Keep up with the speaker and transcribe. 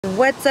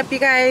What's up, you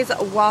guys?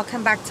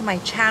 Welcome back to my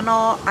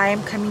channel. I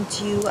am coming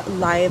to you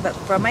live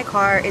from my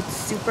car. It's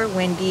super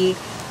windy.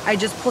 I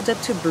just pulled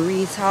up to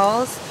Bree's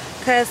house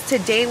because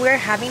today we're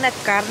having a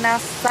carne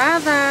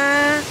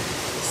asada.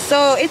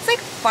 So it's like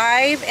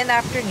 5 in the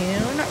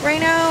afternoon right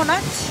now.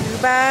 Not too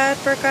bad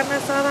for carne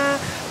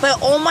asada, but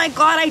oh my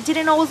god, I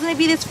didn't know it was gonna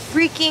be this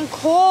freaking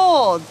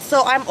cold.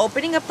 So I'm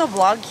opening up the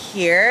vlog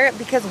here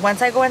because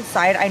once I go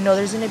inside, I know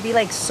there's gonna be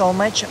like so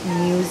much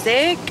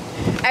music.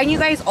 And you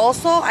guys,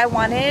 also I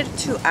wanted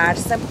to add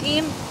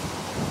something.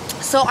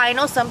 So I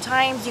know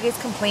sometimes you guys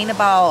complain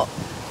about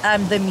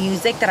the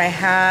music that I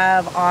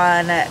have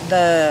on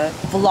the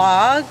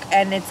vlog,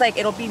 and it's like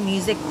it'll be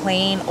music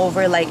playing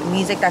over like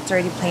music that's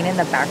already playing in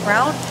the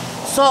background.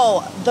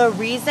 So the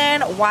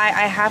reason why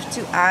I have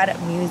to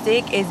add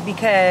music is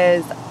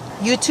because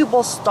YouTube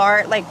will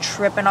start like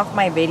tripping off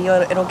my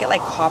video. It'll get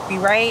like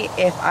copyright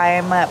if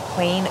I'm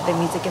playing the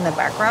music in the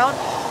background.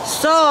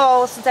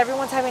 So since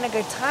everyone's having a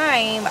good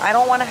time, I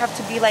don't want to have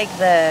to be like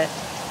the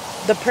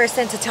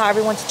person to tell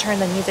everyone to turn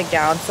the music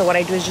down. So what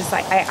I do is just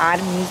like I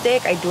add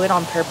music. I do it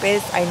on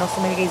purpose. I know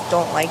some of you guys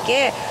don't like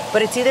it,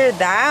 but it's either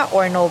that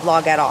or no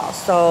vlog at all.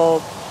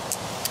 So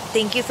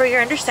thank you for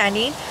your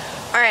understanding.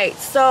 All right,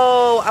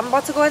 so I'm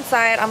about to go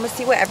inside. I'm gonna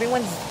see what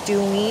everyone's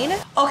doing.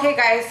 Okay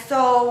guys,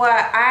 so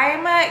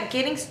I'm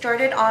getting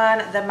started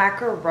on the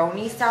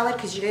macaroni salad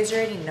because you guys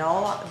already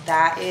know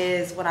that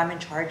is what I'm in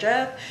charge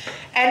of.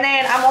 And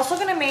then I'm also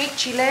gonna make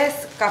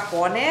chiles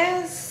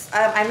capones.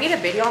 I made a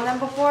video on them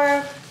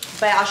before,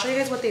 but I'll show you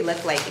guys what they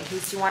look like in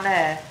case you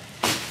wanna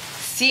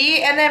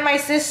see. And then my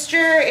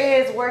sister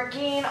is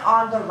working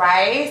on the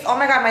rice. Oh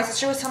my god, my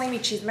sister was telling me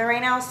chisme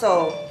right now.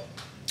 So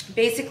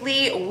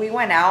basically we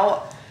went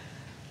out.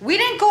 We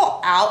didn't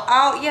go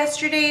out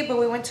yesterday, but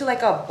we went to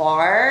like a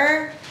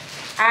bar,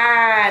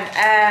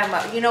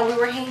 and you know, we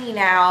were hanging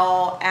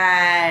out,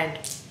 and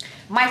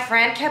my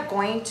friend kept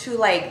going to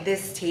like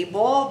this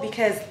table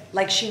because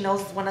like she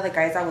knows one of the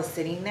guys that was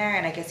sitting there,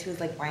 and I guess he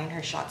was like buying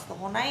her shots the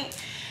whole night.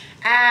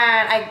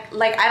 And I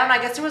don't know, I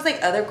guess there was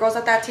like other girls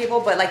at that table,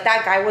 but like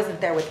that guy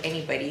wasn't there with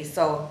anybody.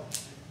 So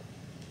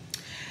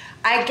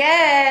I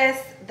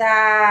guess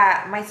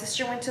that my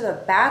sister went to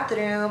the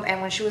bathroom,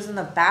 and when she was in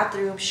the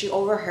bathroom, she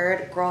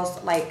overheard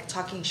girls like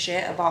talking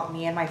shit about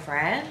me and my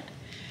friend.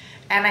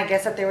 And I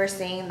guess that they were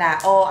saying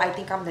that, oh, I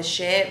think I'm the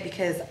shit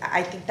because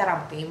I think that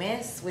I'm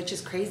famous, which is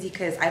crazy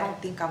because I don't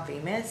think I'm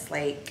famous.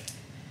 Like,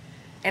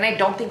 and I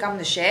don't think I'm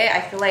the shit.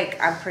 I feel like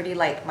I'm pretty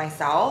like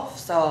myself.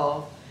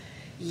 So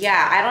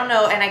yeah, I don't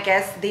know. And I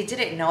guess they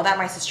didn't know that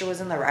my sister was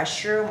in the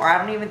restroom, or I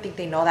don't even think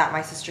they know that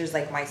my sister's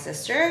like my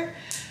sister.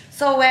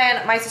 So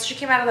when my sister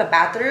came out of the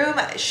bathroom,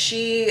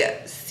 she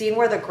seen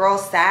where the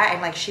girls sat,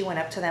 and like she went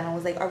up to them and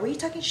was like, were you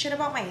talking shit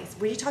about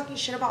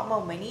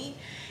Mo Money?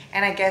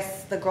 And I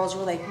guess the girls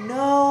were like,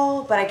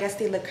 no, but I guess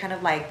they looked kind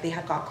of like they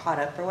had got caught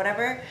up or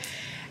whatever.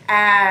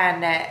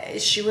 And I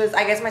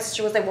guess my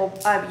sister was like, well,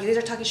 you guys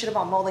are talking shit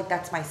about Mo, like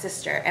that's my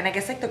sister. And I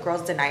guess like the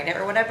girls denied it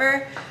or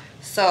whatever.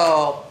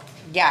 So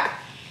yeah,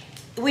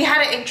 we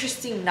had an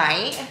interesting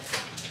night.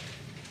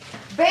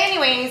 But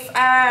anyways,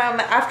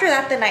 after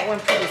that, the night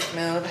went pretty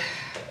smooth.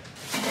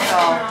 So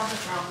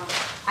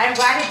I'm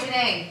glad it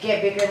didn't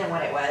get bigger than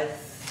what it was.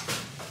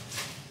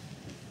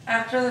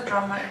 After the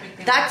drama,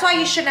 everything. That's why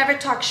you should never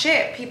talk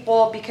shit,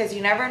 people, because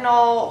you never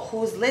know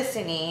who's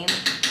listening.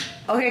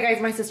 Okay,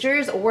 guys, my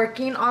sister's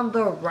working on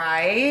the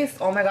rice.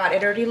 Oh my god,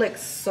 it already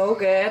looks so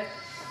good.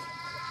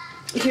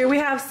 Here we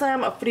have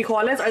some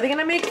frijoles. Are they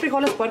gonna make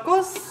frijoles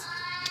puercos?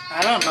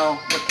 I don't know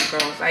with the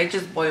girls. I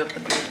just boiled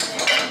the beef.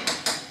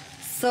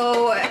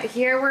 So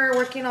here we're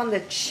working on the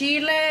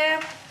chile,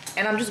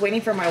 and I'm just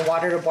waiting for my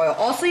water to boil.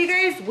 Also, you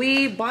guys,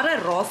 we bought a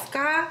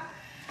rosca,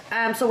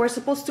 so we're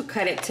supposed to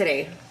cut it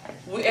today.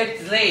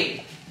 It's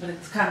late, but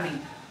it's coming.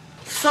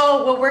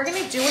 So what we're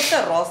gonna do with the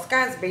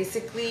rosca is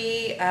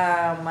basically,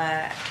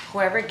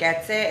 whoever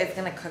gets it is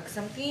gonna cook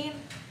something.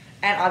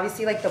 And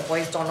obviously, like the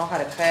boys don't know how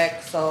to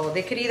cook, so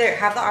they could either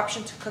have the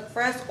option to cook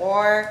for us,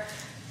 or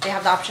they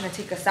have the option to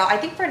take us out. I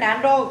think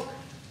Fernando,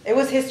 it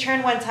was his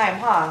turn one time,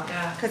 huh?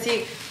 Yeah. Because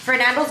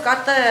Fernando's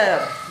got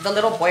the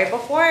little boy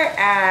before,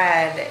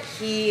 and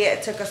he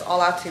took us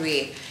all out to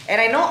eat. And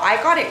I know I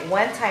got it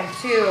one time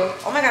too.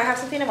 Oh my god, I have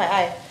something in my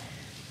eye.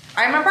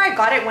 I remember I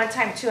got it one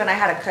time too, and I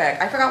had to cook.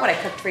 I forgot what I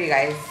cooked for you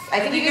guys. I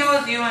think it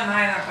was you and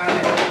I that got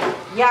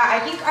it. Yeah, I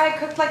think I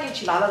cooked like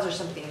enchiladas or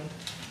something.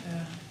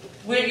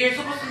 Yeah. You're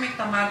supposed to make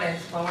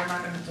tamales, but we're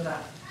not going to do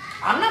that.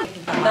 I'm not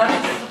making tamales.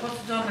 That's what you're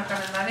supposed to do in the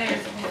carne.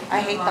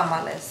 I hate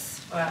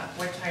tamales. But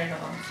we're tired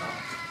of them, so.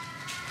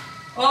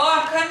 Oh,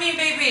 I'm coming,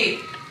 baby.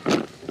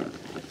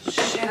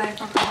 Shit, I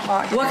forgot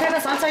about it. What kind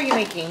of sauce are you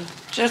making?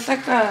 Just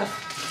like a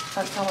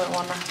salsa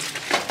buena.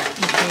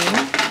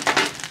 Okay.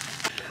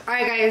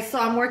 Alright guys, so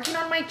I'm working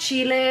on my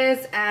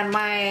chiles, and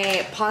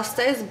my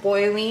pasta is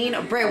boiling.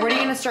 Bray, what are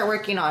you going to start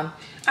working on?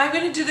 I'm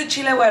going to do the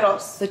chile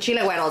güeros. The chile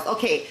güeros.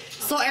 Okay,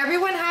 so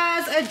everyone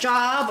has a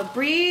job.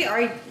 Bree,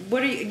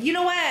 you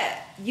know what?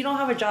 you don't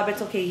have a job,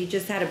 it's okay. You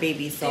just had a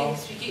baby, so.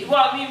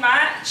 Well, me,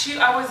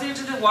 I was there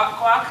to do the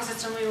guac because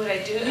it's only what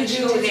I do. And she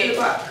did the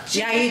guac.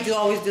 Yeah, you do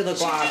always do the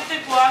guac. She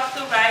did the guac,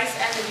 the rice,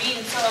 and the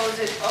beans. So I was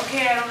like,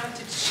 okay, I don't have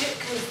to do shit.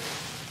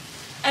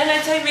 And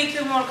that's how I make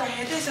the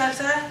molcajete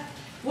salsa.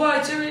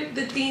 What?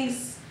 The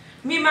things.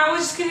 Me, I was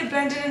just gonna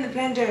blend it in the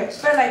blender,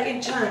 but like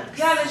in chunks.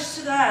 Yeah, let's just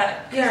do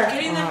that. Yeah.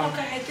 Getting the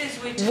molcajete is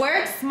way too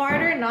Work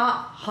smarter,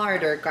 not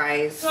harder,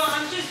 guys. So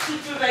I'm just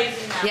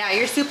supervising now. Yeah,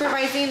 you're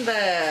supervising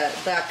the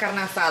carne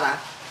asada.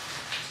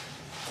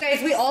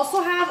 Guys, we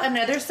also have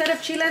another set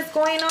of chiles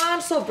going on.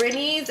 So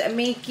Brittany's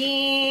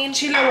making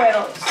chile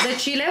güeros. The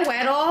chile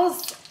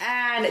güeros,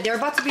 and they're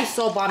about to be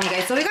so bomb, you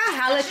guys. So we got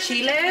hella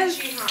chiles.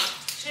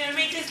 Should I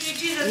make this new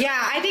cheese?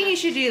 Yeah, I think you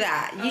should do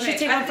that. You should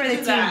take one for the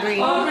team, Bree.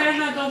 Oh,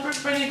 Brenda, don't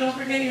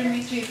forget your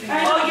meat cheese.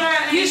 Oh,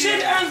 yeah. You should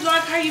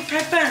vlog how you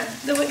prep them.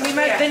 The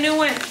new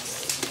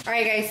ones.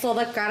 Alright, guys, so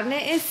the carne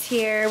is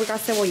here. We got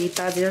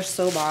cebollitas. They're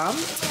so bomb.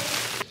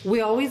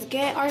 We always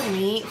get our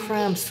meat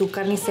from Su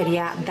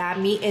Carniceria. That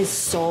meat is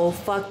so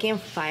fucking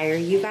fire,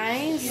 you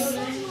guys.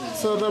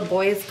 So the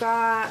boys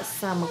got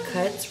some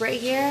cuts right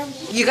here.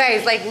 You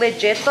guys, like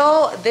legit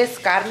though, this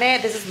carne,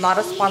 this is not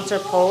a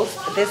sponsored post.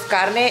 This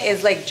carne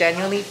is like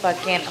genuinely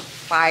fucking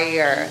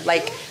fire.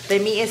 Like the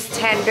meat is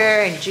tender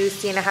and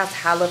juicy and it has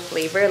hella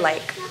flavor.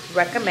 Like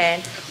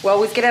recommend. We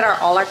always get it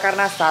at all our carne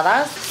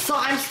asadas. So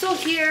I'm still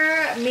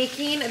here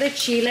making the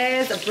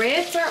chiles.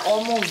 Brits are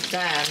almost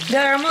done.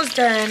 They're almost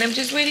done. I'm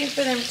just waiting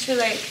for them to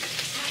like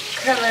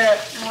color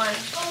more.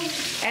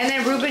 And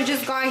then Ruben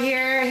just got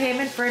here. Him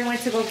and Fern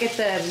went to go get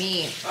the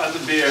meat. And the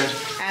beer.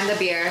 And the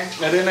beer.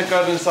 I didn't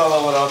carne asada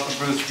without the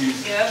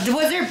brewskis. Yep.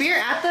 Was there beer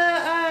at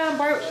the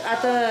bar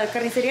at the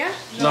carniceria?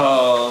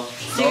 No.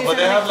 No, but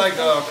they have like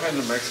all kinds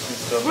of Mexican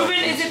stuff. Ruben,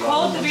 like is it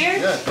cold, the beer?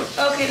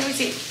 Yeah. Okay, let me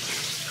see.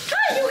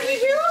 Hi, you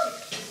here?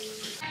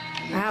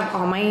 I have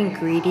all my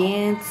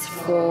ingredients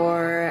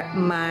for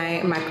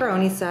my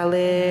macaroni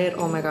salad.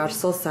 Oh my gosh,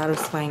 so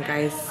satisfying,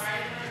 guys.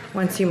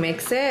 Once you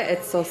mix it,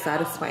 it's so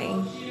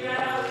satisfying.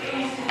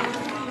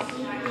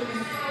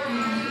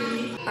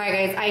 Alright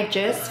guys, I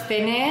just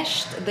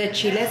finished the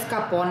chiles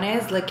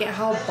capones. Look at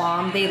how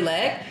bomb they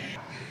look.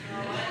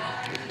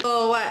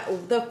 So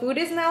the food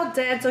is now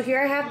done. So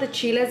here I have the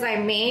chiles I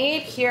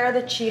made. Here are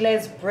the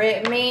chiles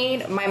Britt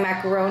made. My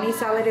macaroni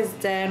salad is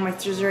done. My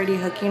sister's already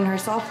hooking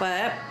herself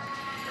up.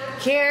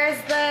 Here's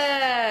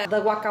the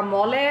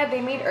guacamole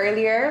they made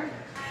earlier.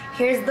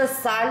 Here's the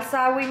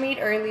salsa we made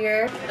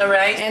earlier. The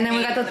rice. And then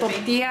we got the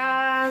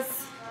tortillas.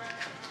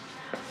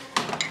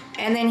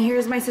 And then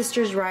here's my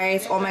sister's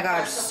rice. Oh my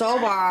gosh, so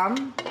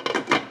bomb.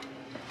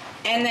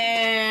 And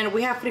then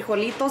we have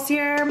frijolitos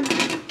here.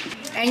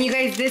 And you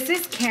guys, this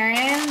is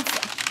Karen's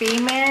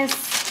famous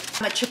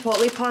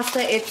chipotle pasta.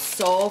 It's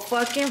so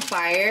fucking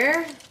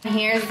fire. And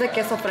here's the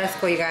queso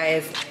fresco, you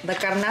guys. The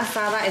carne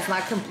asada is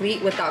not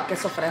complete without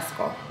queso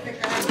fresco.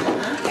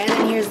 And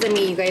then here's the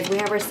meat, you guys. We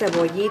have our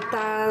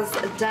cebollitas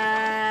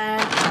done.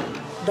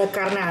 The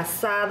carne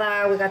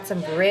asada. We got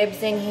some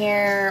ribs in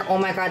here. Oh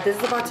my god, this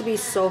is about to be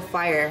so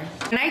fire.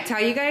 Can I tell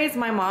you guys,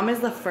 my mom is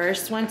the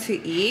first one to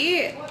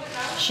eat.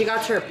 She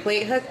got her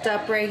plate hooked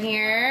up right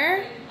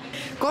here.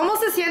 ¿Cómo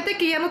se siente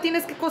que ya no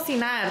tienes que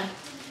cocinar?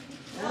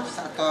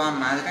 A toda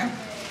madre.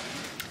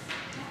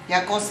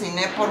 Ya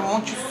cociné por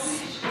muchos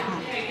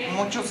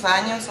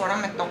años, ahora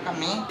me toca a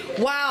mí.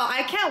 Wow,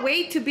 I can't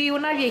wait to be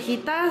una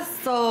viejita,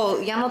 so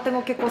ya no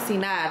tengo que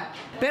cocinar.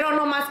 Pero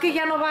nomás que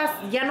ya no va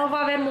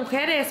a haber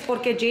mujeres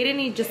porque Jaden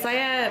y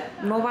Josiah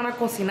no van a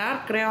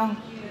cocinar, creo.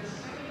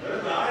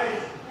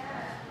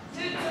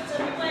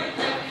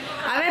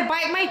 A ver,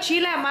 bite my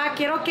chile, ma.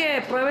 Quiero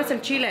que pruebes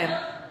el chile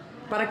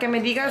para que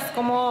me digas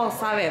cómo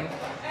sabe.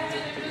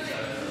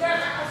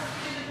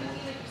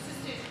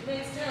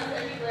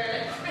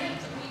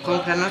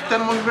 Con que no esté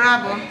muy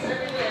bravo.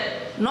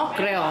 No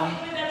creo.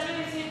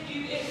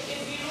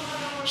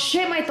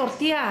 Shit, my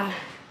tortilla.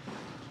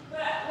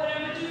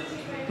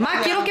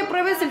 Ma, quiero que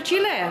pruebes el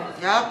chile.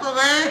 Ya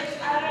probé.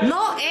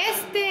 No,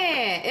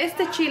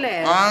 este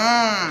chile.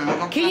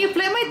 No. Can you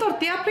flip my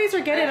tortilla, please,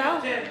 or get it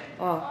out?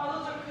 Oh.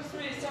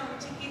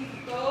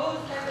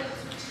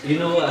 You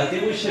know what? I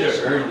think we should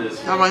have earned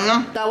this. Está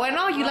bueno. Está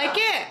bueno? You like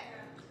it?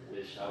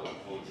 Wish I would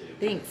hold you.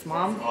 Thanks,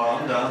 Mom. Oh,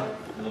 I'm down.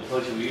 I'm gonna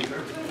put you eat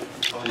first.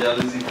 Oh, yeah,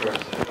 let's eat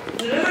first.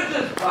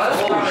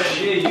 Oh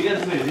shit, you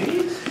guys made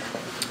these?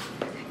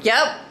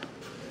 Yep.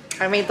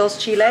 I made those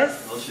chiles.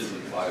 Those shits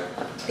look fire.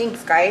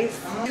 Thanks, guys.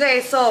 Okay,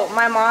 so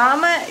my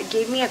mom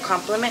gave me a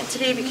compliment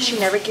today because she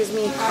never gives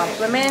me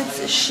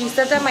compliments. She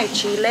said that my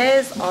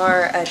chiles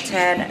are a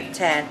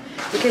 10/10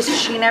 because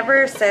she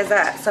never says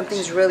that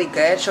something's really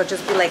good. She'll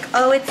just be like,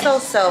 oh, it's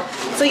so-so.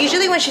 So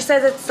usually when she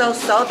says it's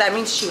so-so, that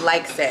means she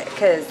likes it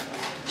because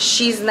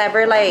she's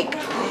never like,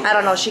 I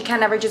don't know, she can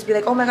never just be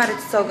like, oh my god,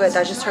 it's so good.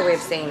 That's just her way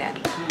of saying it.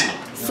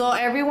 So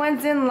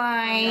everyone's in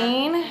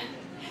line.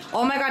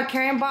 Oh my god,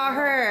 Karen bought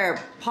her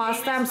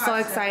pasta. I'm so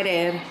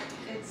excited.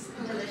 It's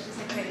delicious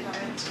and great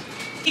comment.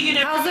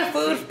 How's the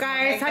food,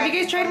 guys? Have you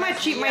guys tried my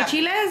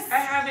chiles? I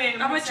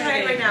haven't. I'm gonna try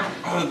it right now.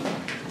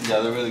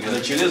 Yeah, they're really good.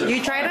 The chiles are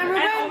You tried them,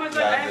 Ruben? my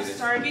god, I'm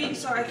starving,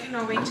 so I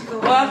cannot wait to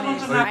go.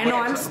 I know,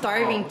 I'm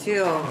starving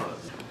too.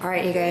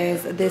 Alright, you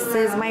guys, this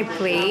is my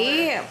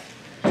plate.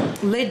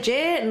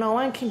 Legit, no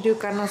one can do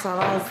carne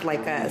asadas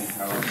like us.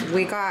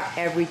 We got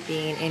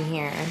everything in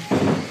here.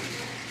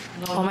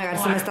 Oh my god,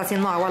 se me está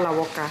haciendo agua la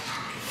boca.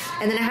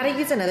 And then I had to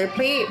use another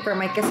plate for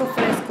my queso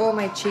fresco,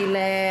 my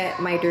chile,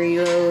 my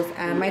Doritos,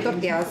 and my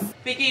tortillas.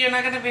 Vicky, you're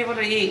not gonna be able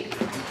to eat.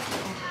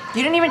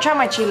 You didn't even try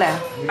my chile.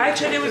 I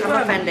tried it with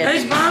I'm offended.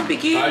 It's bomb,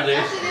 Vicky.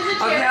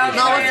 Okay, I'll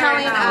No, I was try it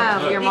telling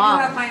right now. your You mom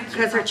can have mine.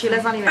 because her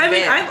chile's not even I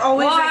mean, big. I've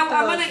always Well, liked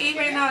I'm those. gonna eat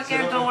right now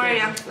again. Don't worry,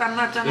 I'm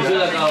not done.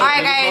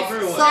 Alright guys,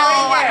 so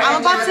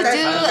I'm about to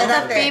do the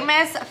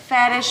famous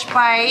fetish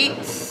bite.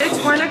 It's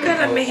more like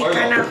a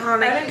Mexicana, huh?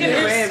 Like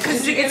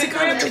because it's a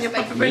kind of It's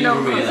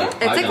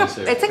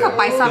like a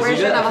paisa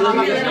version of a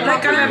jalapeno.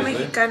 like a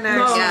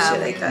Mexicana or Yeah.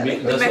 shit like that.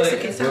 That's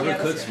Mexican why stuff.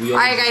 whoever cooks, we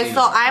Alright guys,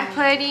 so I'm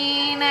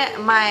putting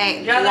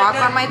my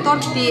guac on my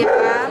tortilla.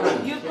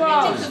 You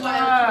go.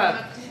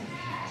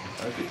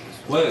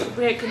 Wait.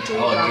 Wait,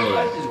 continue. Oh,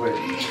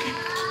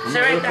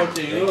 Sit right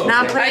there. Now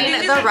I'm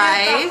putting the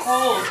rice.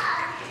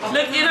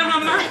 Look, mira,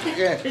 mamá.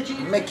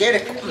 Me quiere.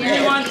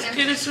 He wants to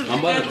get us I'm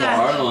about to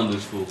call Arlo on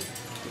this fool.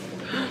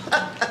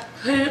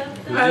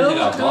 I don't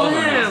know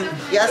him.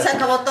 ¿Ya se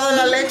acabó toda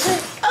la leche?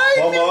 Ay,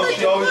 Mama,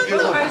 she always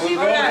gives I a see food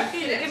that.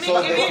 roll. Give me, So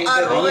give me.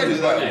 they do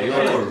that. Hey,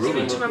 you're more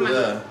Ruben.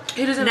 Yeah.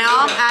 He doesn't Now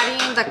I'm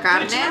adding the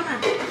carne.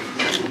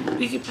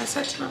 We can pass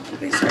that to him.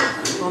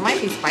 Well, it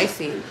might be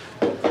spicy.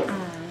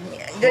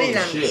 Ahí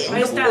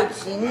está.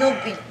 Cochino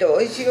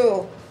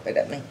pitoso.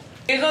 Espérame.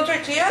 ¿Es no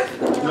tortillas?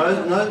 No,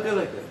 it's good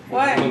like that.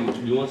 Why?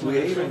 You want some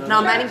right Now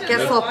I'm adding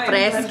queso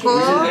fresco.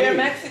 You're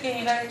Mexican,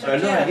 you got I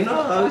know, you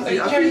know,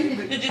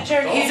 Did you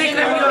turn easy?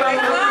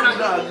 Tortillas?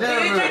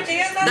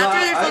 That's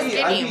why they're so I be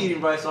skinny.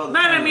 eating rice all the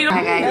Not time. a meal.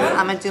 Alright guys,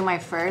 I'm gonna do my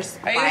first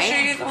Are you sure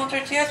bite. you want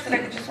tortillas? Because I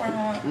could just warm them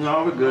up.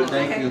 No, we're good,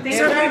 thank you.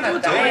 These are people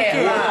don't like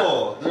it.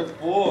 Full. They're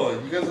full.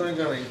 You guys ain't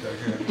gonna eat that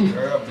here.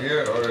 Or a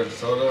beer or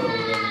soda or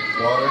whatever.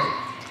 Water.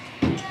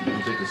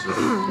 Take a sip.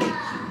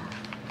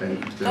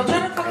 Don't try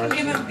to fucking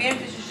give him beer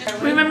because you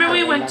just... Remember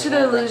we went to the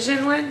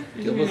illusion one?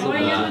 I don't think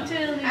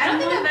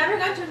I've ever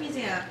gone to a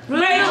museum.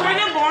 Really? It's kind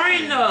of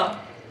boring though.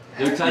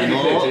 They're trying to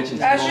pay attention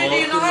to Ashley, do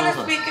you know how to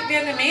speak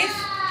Vietnamese?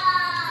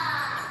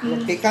 Me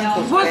pican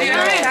tus Well,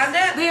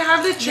 pelos. they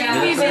have the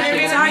Chinese and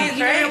Italian.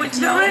 You never went to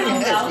that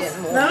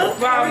one? No?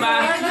 Wow,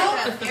 man.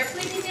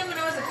 Airplane museum when I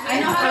was a kid. I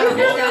know how to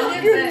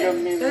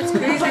understand it, That's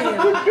crazy.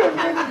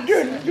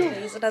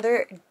 It's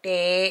another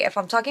day. If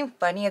I'm talking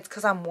funny, it's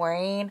because I'm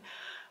wearing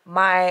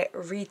my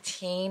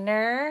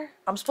retainer.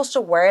 I'm supposed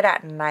to wear it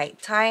at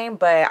nighttime,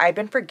 but I've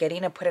been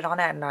forgetting to put it on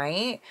at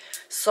night.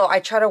 So I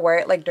try to wear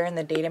it like during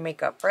the day to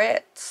make up for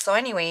it. So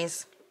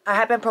anyways, I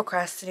have been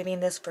procrastinating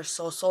this for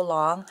so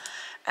long,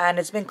 and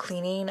it's been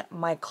cleaning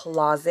my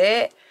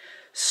closet.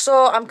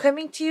 So I'm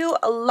coming to you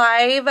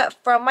live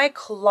from my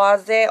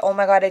closet. Oh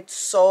my god, it's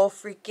so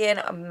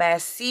freaking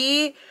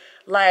messy.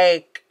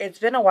 Like, it's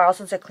been a while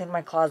since I cleaned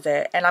my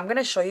closet, and I'm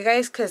gonna show you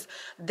guys because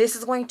this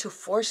is going to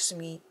force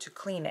me to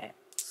clean it.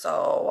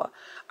 So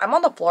I'm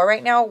on the floor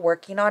right now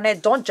working on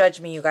it. Don't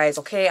judge me, you guys,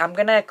 okay? I'm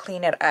gonna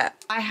clean it up.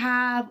 I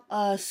have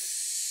a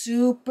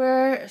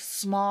super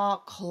small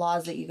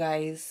closet, you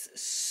guys.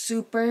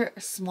 Super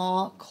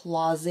small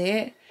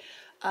closet.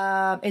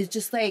 It's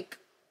just like,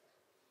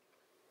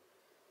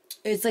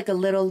 it's like a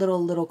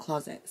little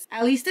closet.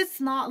 At least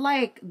it's not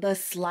like the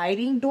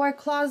sliding door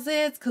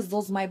closets, because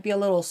those might be a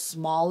little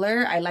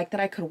smaller. I like that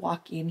I could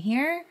walk in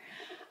here.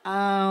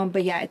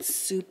 But yeah, it's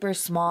super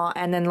small.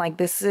 And then like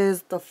this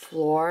is the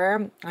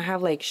floor. I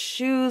have like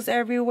shoes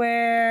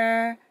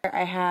everywhere.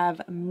 I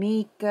have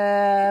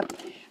makeup.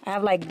 I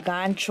have like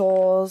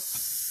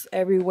ganchos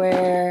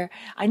everywhere.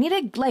 I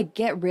need to like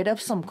get rid of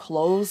some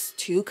clothes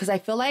too, because I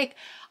feel like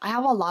I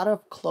have a lot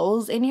of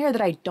clothes in here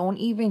that I don't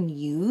even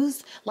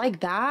use.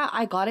 Like that,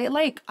 I got it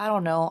like, I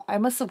don't know, I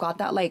must have got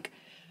that like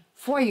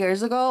 4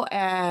 years ago,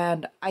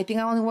 and I think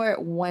I only wear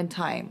it one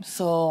time.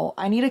 So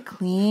I need to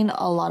clean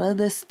a lot of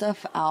this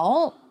stuff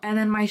out. And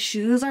then my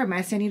shoes are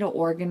messy. I need to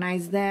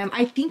organize them.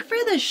 I think for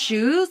the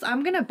shoes,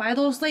 I'm gonna buy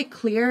those like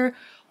clear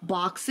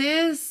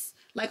boxes.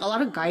 Like a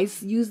lot of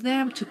guys use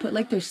them to put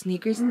like their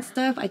sneakers and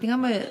stuff. I think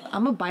I'm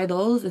gonna buy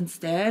those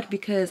instead,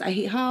 because I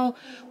hate how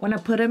when I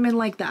put them in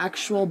like the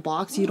actual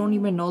box, you don't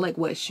even know like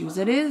what shoes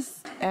it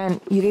is. And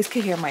you guys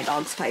can hear my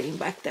dogs fighting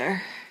back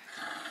there.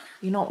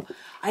 You know,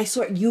 I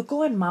swear,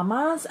 Yuko and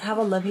Mamas have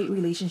a love-hate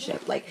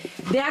relationship. Like,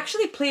 they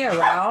actually play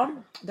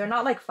around. They're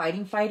not like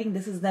fighting.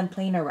 This is them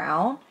playing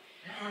around.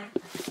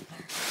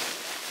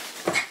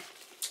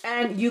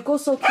 And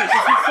Yuko's so cute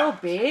because he's so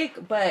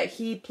big, but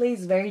he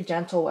plays very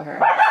gentle with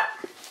her.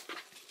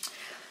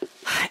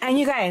 And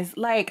you guys,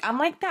 like, I'm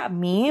like that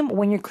meme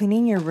when you're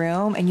cleaning your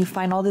room and you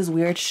find all this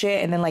weird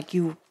shit and then like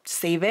you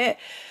save it.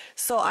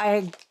 So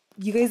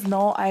you guys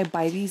know I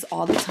buy these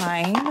all the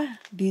time.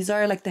 These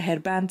are like the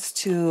headbands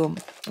to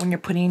when you're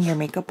putting your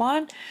makeup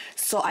on.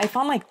 So I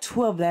found like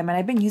 2 of them, and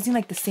I've been using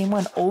like the same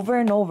one over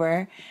and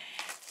over.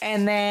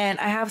 And then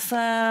I have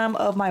some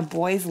of my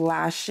boy's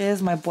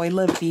lashes, my boy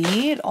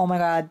Levid. Oh my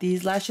god,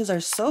 these lashes are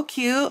so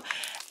cute.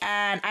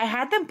 And I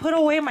had them put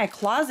away in my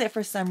closet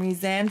for some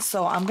reason,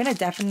 so I'm gonna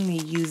definitely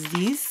use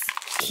these.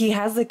 He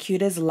has the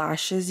cutest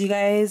lashes, you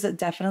guys.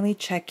 Definitely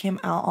check him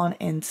out on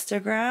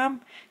Instagram.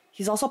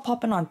 He's also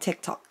popping on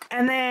TikTok.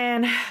 And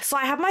then, so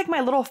I have like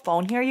my little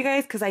phone here, you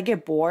guys, because I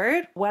get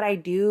bored. What I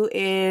do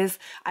is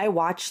I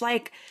watch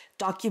like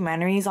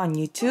documentaries on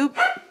YouTube.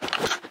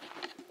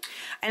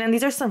 And then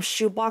these are some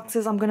shoe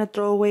boxes I'm gonna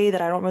throw away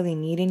that I don't really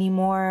need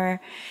anymore.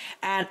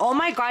 And oh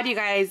my god, you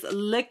guys,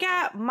 look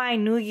at my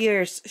New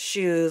Year's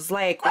shoes.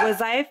 Like,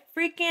 was I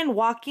freaking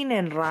walking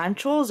in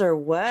ranchos or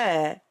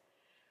what?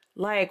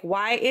 Like,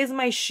 why is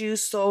my shoe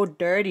so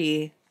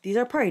dirty? These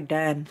are probably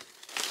done.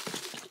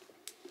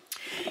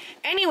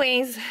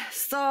 Anyways,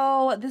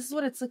 so this is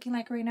what it's looking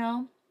like right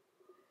now.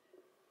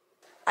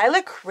 I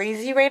look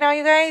crazy right now,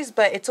 you guys,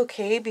 but it's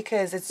okay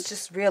because it's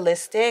just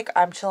realistic.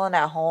 I'm chilling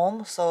at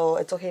home, so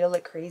it's okay to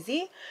look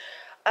crazy.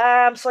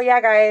 So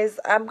yeah, guys,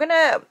 I'm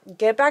gonna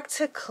get back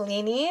to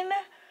cleaning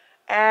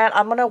and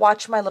I'm gonna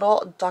watch my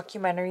little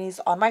documentaries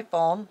on my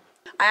phone.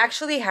 I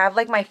actually have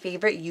like my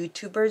favorite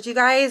YouTubers, you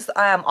guys.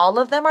 All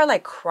of them are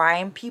like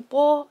crime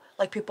people,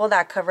 like people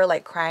that cover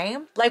like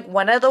crime. Like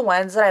one of the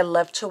ones that I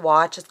love to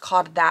watch is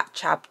called That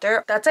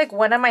Chapter. That's like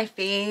one of my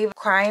fave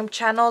crime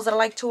channels that I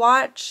like to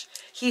watch.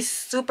 He's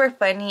super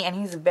funny and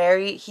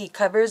he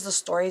covers the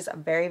stories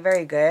very,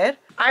 very good.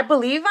 I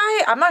believe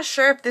I'm not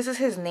sure if this is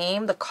his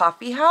name, The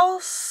Coffee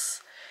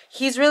House.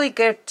 He's really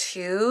good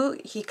too.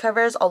 He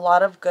covers a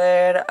lot of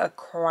good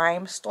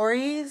crime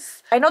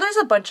stories. I know there's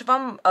a bunch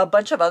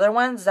of other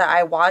ones that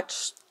I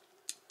watch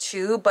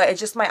too, but it's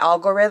just my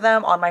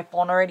algorithm on my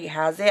phone already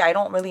has it. I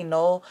don't really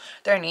know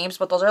their names,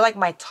 but those are like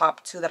my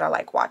top 2 that I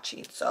like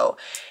watching. So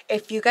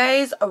if you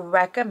guys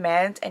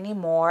recommend any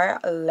more,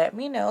 let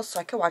me know so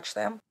I can watch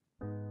them.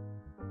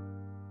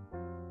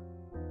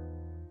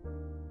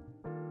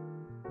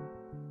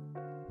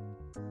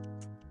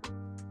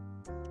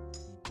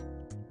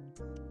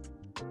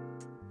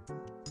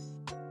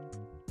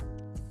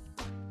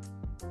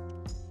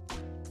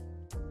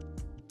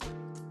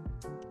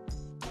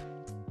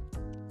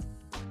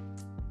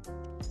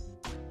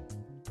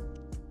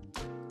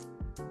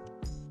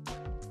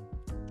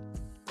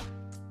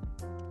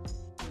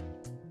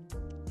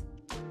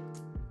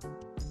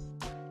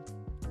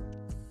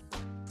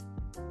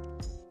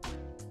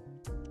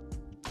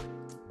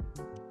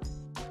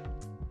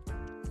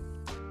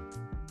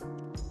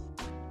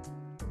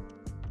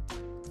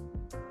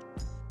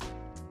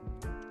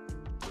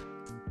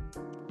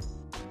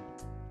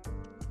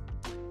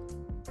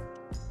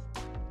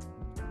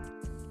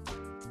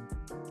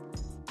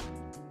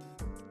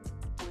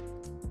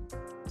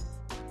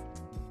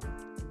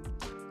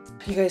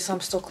 You guys, so I'm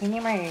still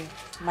cleaning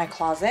my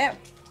closet.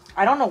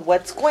 I don't know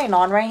what's going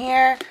on right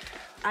here.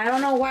 I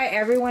don't know why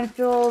everyone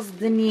feels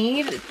the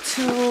need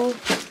to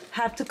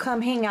have to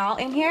come hang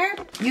out in here.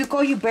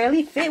 Yuko, you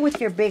barely fit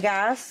with your big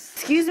ass.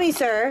 Excuse me,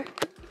 sir.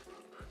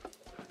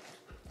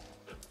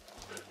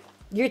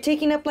 You're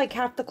taking up like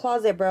half the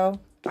closet, bro.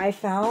 I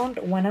found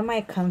one of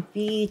my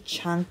comfy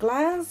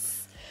chanclas.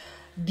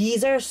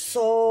 These are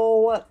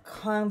so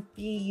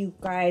comfy, you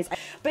guys.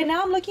 But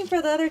now I'm looking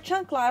for the other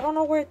chancla. I don't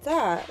know where it's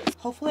at.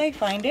 Hopefully I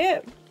find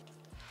it.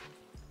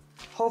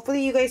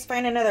 Hopefully you guys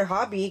find another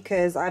hobby,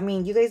 because I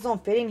mean, you guys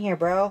don't fit in here,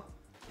 bro.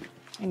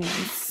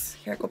 Anyways,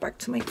 here I go back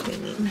to my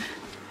cleaning.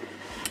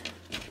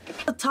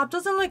 The top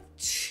doesn't look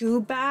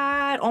too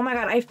bad. Oh my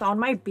god, I found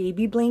my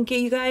baby blanket,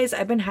 you guys.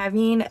 I've been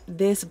having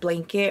this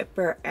blanket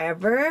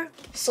forever.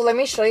 So let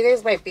me show you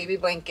guys my baby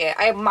blanket.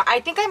 I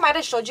think I might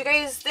have showed you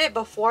guys it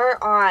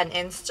before on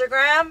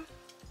Instagram,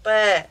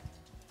 but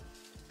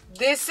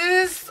this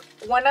is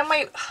one of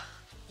my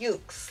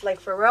ukes, like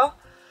for real.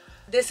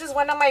 This is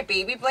one of my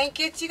baby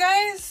blankets, you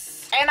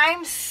guys. And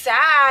I'm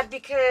sad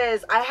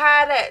because I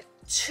had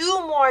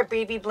 2 more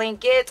baby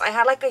blankets. I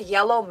had like a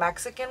yellow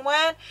Mexican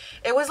one.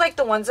 It was like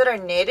the ones that are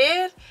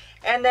knitted.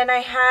 And then I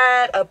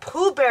had a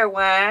Pooh Bear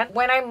one.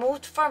 When I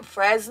moved from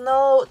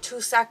Fresno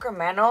to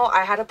Sacramento,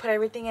 I had to put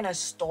everything in a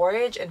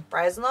storage in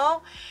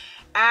Fresno.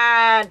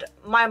 And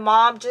my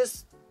mom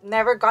just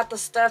never got the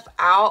stuff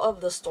out of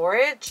the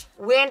storage.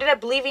 We ended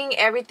up leaving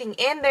everything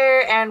in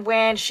there, and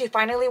when she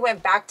finally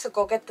went back to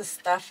go get the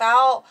stuff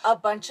out, a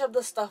bunch of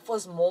the stuff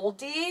was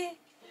moldy.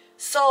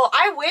 So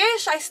I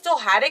wish I still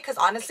had it, because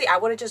honestly I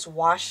would have just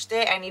washed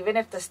it, and even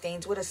if the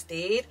stains would have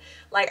stayed,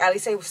 like at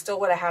least I still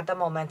would have had the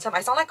momentum.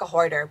 I sound like a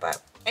hoarder,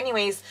 but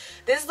anyways,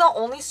 this is the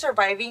only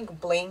surviving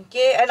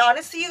blanket. And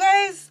honestly, you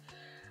guys,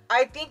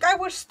 I think I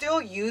would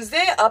still use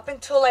it up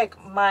until like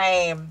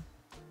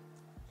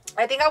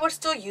I think I would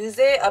still use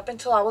it up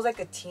until I was like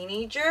a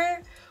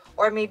teenager,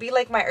 or maybe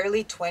like my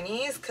early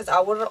 20s, because I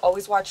would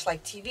always watch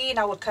like TV and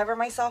I would cover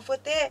myself with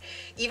it,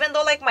 even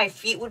though like my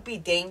feet would be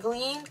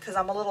dangling because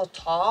I'm a little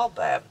tall.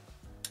 But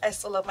I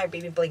still love my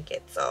baby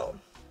blanket. So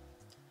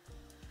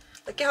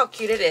look at how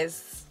cute it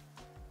is.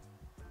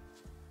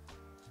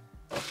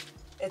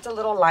 It's a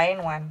little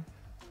lion one.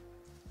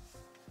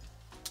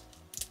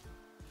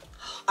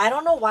 I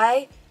don't know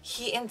why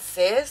he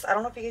insists. I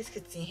don't know if you guys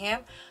could see him.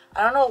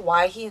 I don't know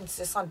why he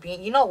insists on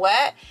being, you know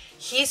what?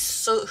 He's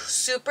so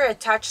super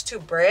attached to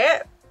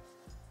Brit.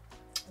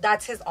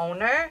 That's his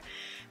owner.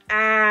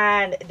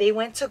 And they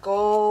went to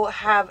go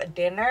have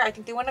dinner. I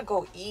think they want to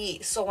go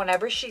eat. So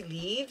whenever she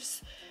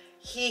leaves,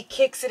 he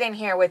kicks it in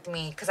here with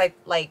me. Because I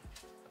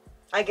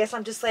guess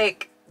I'm just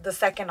like the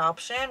second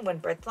option when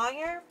Brit's not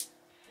here.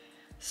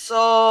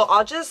 So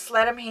I'll just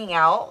let him hang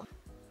out.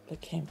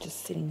 Look at him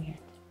just sitting here.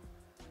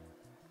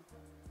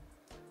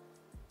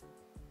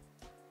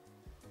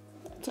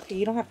 It's okay,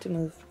 you don't have to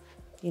move,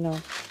 you know.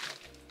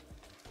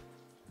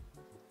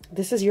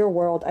 This is your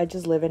world, I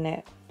just live in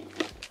it.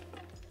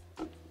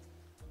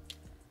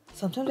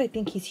 Sometimes I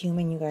think he's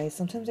human, you guys.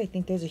 Sometimes I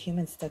think there's a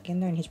human stuck in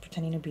there and he's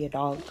pretending to be a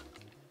dog.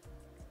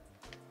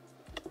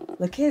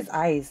 Look at his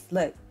eyes,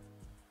 look.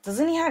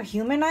 Doesn't he have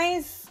human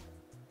eyes?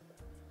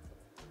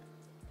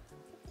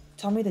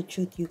 Tell me the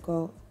truth,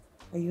 Yuko.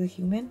 Are you a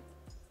human?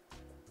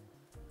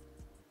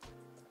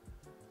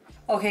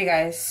 Okay,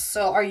 guys.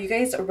 So, are you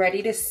guys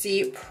ready to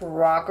see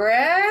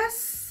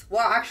progress?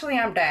 Well, actually,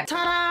 I'm done.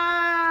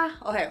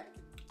 Ta-da! Okay.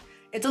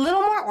 It's a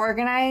little more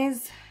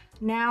organized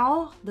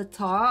now, the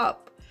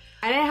top.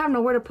 I didn't have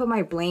nowhere to put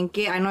my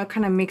blanket. I know it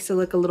kind of makes it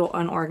look a little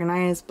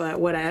unorganized, but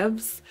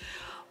whatevs.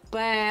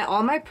 But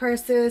all my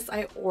purses,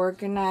 I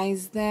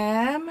organized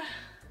them.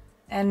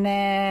 And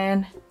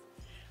then,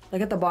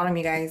 look at the bottom,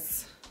 you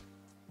guys.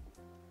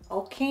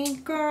 Okay,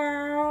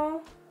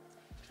 girl.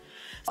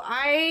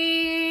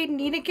 I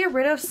need to get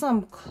rid of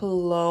some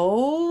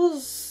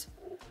clothes.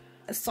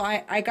 So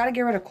I gotta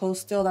get rid of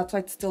clothes still. That's why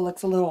it still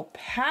looks a little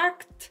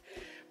packed.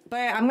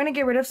 But I'm gonna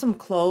get rid of some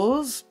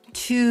clothes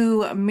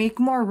to make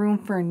more room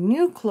for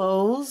new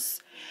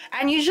clothes.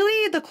 And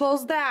usually the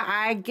clothes that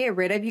I get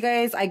rid of, you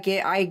guys, I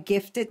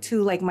gift it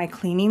to like my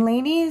cleaning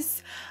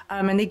ladies.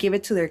 And they give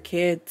it to their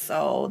kids.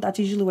 So that's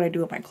usually what I do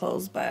with my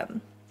clothes. But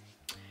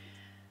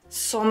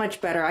so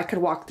much better. I could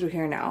walk through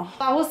here now.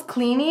 While I was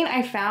cleaning,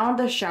 I found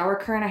the shower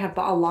curtain I had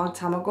bought a long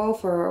time ago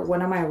for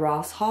one of my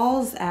Ross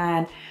hauls,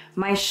 and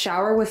my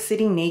shower was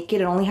sitting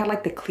naked. It only had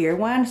like the clear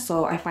one,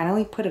 so I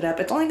finally put it up.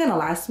 It's only gonna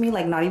last me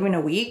like not even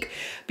a week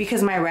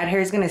because my red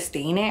hair is gonna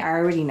stain it. I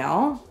already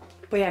know.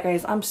 But yeah,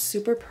 guys, I'm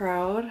super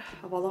proud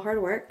of all the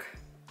hard work.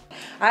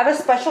 I have a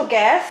special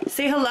guest.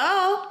 Say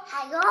hello.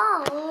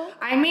 Hello.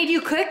 I made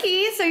you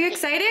cookies. Are you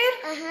excited?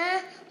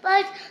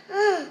 But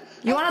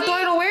you want to throw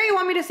it away or you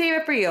want me to save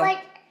it for you? Wait,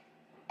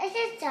 is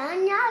it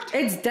done yet?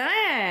 It's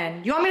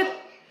done. You want me to...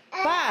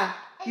 Pa,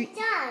 It's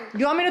done.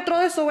 you want me to throw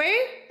this away?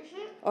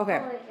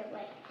 Okay.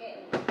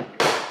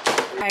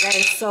 Alright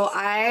guys, so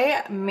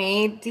I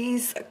made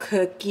these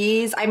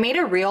cookies. I made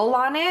a reel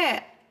on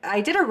it.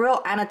 I did a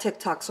reel and a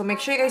TikTok. So make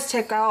sure you guys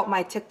check out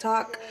my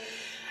TikTok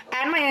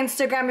and my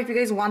Instagram if you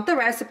guys want the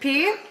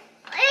recipe.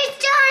 It's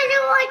done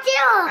with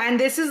you. And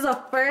this is the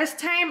first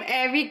time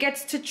Evie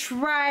gets to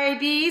try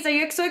these. Are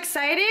you so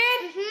excited?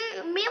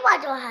 Me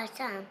want to have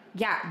some.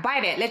 Yeah,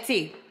 bite it. Let's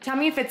see. Tell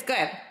me if it's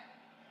good.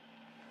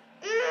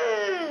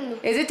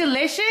 Mmm. Is it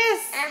delicious?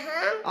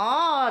 Uh-huh.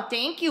 Oh,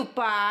 thank you,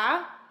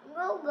 Pa.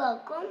 You're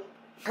welcome.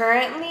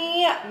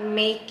 Currently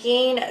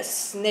making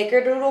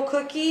snickerdoodle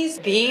cookies.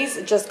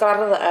 These just got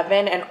out of the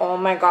oven and oh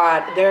my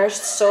god, they're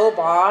so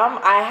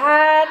bomb.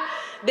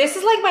 This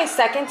is like my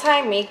second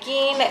time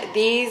making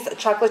these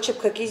chocolate chip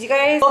cookies, you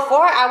guys.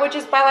 Before, I would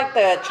just buy like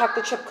the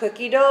chocolate chip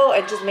cookie dough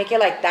and just make it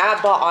like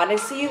that. But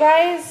honestly, you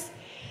guys,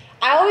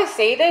 I always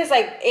say this,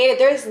 like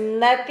there's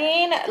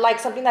nothing like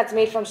something that's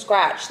made from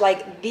scratch.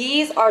 Like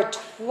these are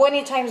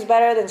 20 times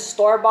better than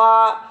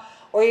store-bought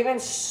or even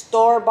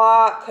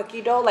store-bought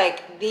cookie dough.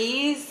 Like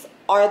these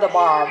are the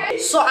bomb.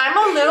 So I'm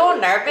a little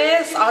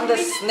nervous on the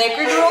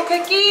snickerdoodle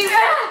cookies.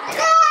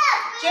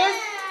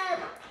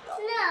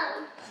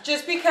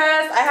 Just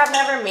because I have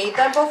never made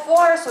them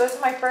before, so this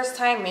is my first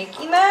time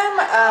making them.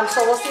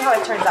 So we'll see how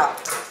it turns out.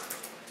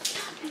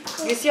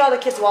 You see all the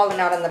kids walling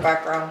out in the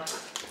background.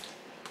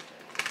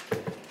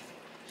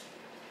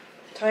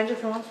 Angel,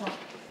 if you want one.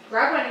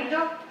 Grab one,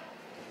 Angel.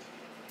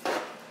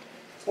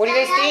 What do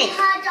you guys think?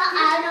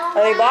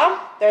 Are they bomb?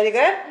 Are they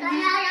good?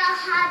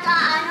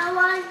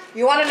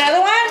 You want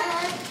another one?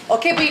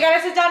 Okay, but you gotta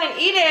sit down and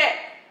eat it.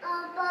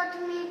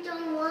 But me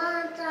don't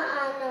want the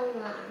other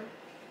one.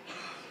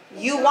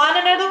 You want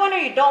another one or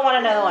you don't want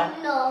another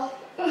one? No.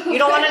 You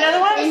don't want another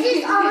one? Is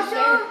this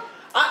also?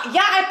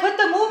 Yeah, I put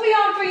the movie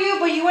on for you,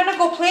 but you went to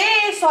go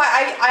play, so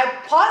I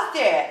paused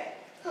it.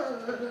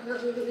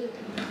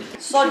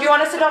 So do you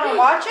want to sit down and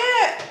watch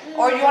it?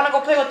 Or do you want to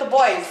go play with the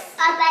boys?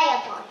 I play a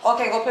boy.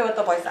 Okay, go play with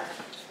the boys then.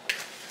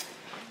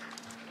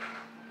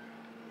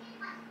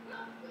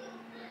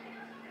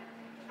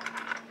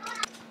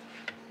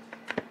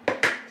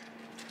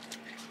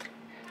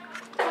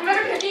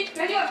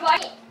 Can you apply?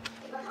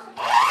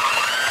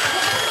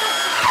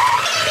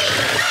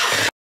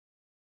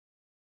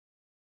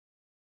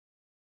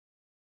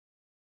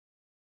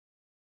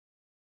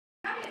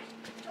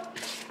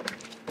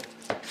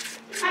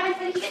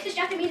 When he gets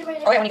distracted, me to bring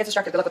it. Oh yeah, when he gets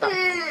distracted, good luck with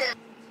that.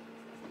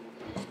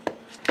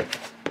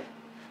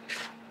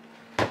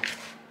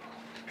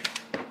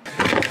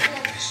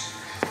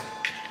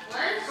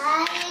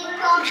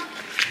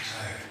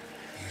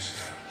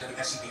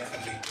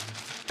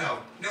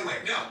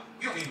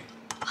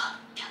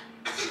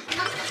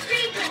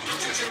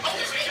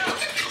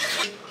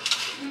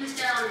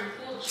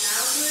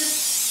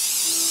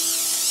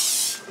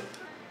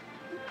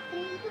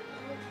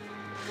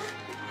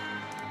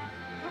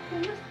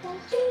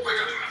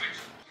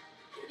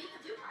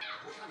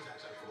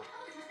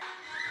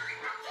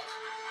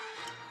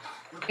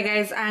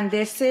 Guys, and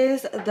this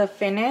is the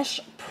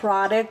finished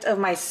product of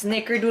my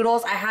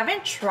snickerdoodles. I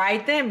haven't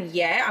tried them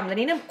yet. I'm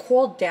letting them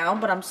cool down,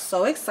 but I'm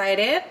so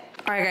excited.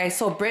 All right, guys,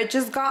 so Britt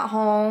just got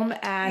home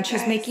and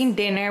she's making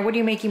dinner. What are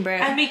you making,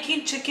 Britt? I'm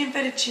making chicken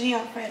fettuccine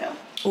alfredo.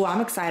 Oh,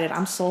 I'm excited.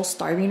 I'm so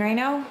starving right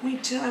now. Me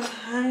too. I'm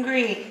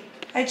hungry.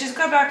 I just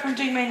got back from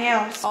doing my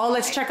nails. Oh,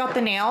 let's check out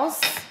the nails.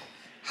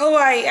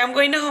 Hawaii. I'm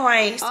going to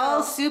Hawaii. So.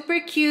 Oh,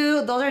 super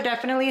cute. Those are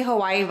definitely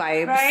Hawaii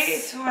vibes. Right?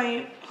 It's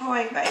Hawaii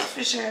vibes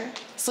for sure.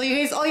 So you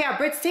guys, oh yeah,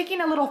 Britt's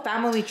taking a little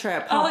family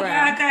trip. Oh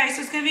yeah, guys.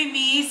 So it's going to be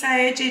me,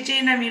 Saya, JJ,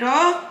 and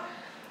Ramiro.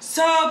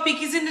 So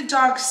Pinky's in the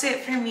dog sit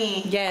for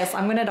me. Yes,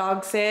 I'm going to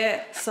dog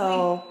sit.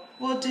 So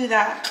we'll do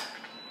that.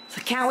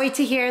 So can't wait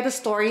to hear the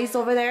stories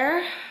over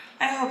there.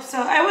 I hope so.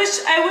 I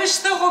wish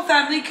the whole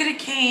family could have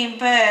came,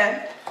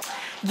 but...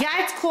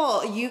 Yeah, it's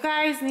cool. You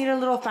guys need a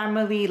little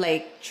family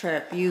like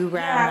trip. You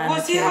ran. Yeah,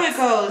 we'll see how it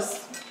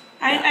goes.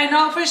 I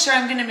know for sure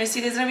I'm gonna miss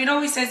you guys. I mean,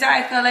 always says that.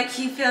 I feel like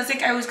he feels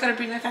like I always gotta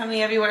bring my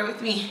family everywhere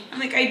with me. I'm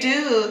like, I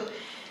do,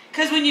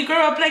 cause when you grow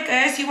up like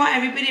us, you want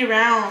everybody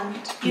around.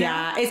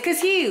 Yeah, it's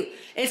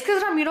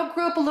cause Ramiro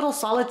grew up a little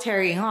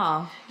solitary,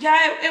 huh? Yeah,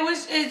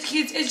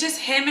 it's just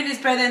him and his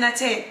brother, and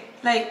that's it.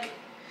 Like,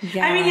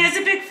 yeah. I mean, he has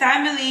a big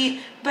family,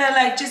 but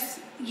like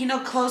just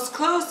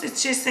close.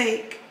 It's just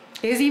like.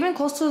 Is he even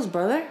close to his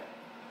brother?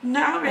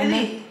 Not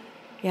really.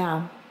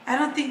 Yeah. I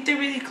don't think they're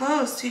really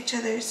close to each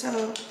other,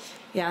 so.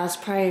 Yeah, that's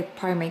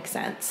probably makes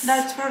sense.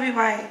 That's probably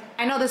why.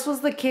 I know this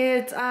was the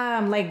kids'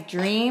 like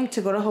dream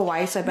to go to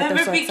Hawaii, so I bet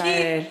they're so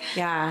excited.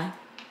 Yeah.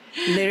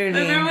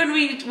 Literally. Remember when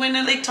we went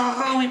to Lake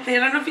Tahoe and we played?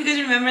 I don't know if you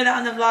guys remember that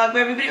on the vlog,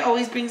 but everybody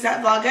always brings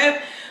that vlog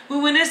up. We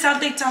went to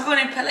South Lake Tahoe and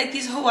I put like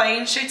these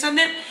Hawaiian shirts on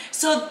them.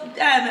 So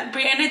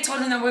Brianna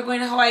told them that we're going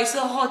to Hawaii. So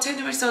the whole time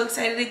they were so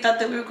excited, they thought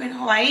that we were going to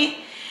Hawaii.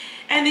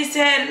 And they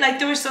said, like,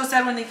 they were so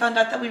sad when they found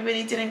out that we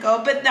really didn't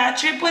go. But that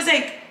trip was,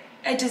 like,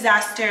 a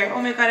disaster.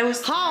 Oh, my God, it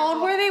was... How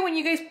old were they when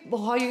you guys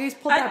pulled that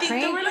prank? I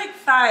think they were, like,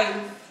 5.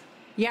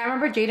 Yeah, I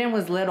remember Jaden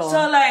was little.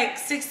 So, like,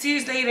 6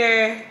 years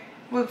later,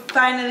 we're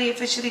finally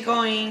officially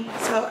going.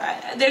 So,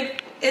 they're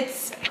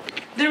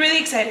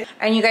really excited.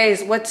 And you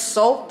guys, what's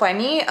so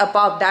funny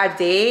about that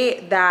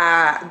day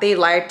that they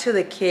lied to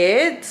the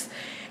kids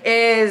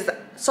is...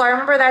 So, I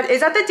remember that...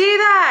 Is that the day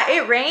that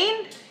it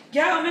rained?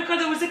 Yeah, oh my God,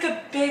 there was like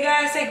a big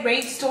ass like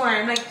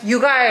rainstorm. Like,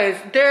 you guys,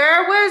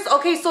 there was,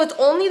 okay, so it's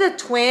only the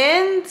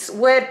twins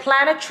would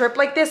plan a trip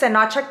like this and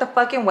not check the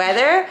fucking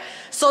weather.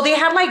 So they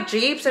had like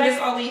Jeeps and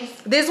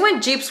this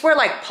when Jeeps were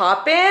like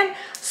popping.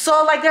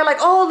 So like they're like,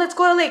 oh, let's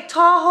go to Lake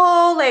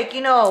Tahoe, like,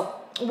 you know,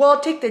 we'll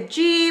take the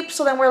Jeep.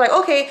 So then we're like,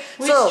 okay.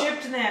 We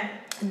stripped them.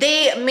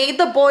 They made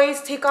the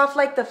boys take off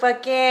like the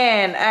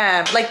fucking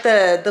like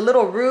the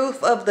little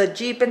roof of the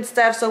Jeep and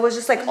stuff, so it was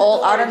just like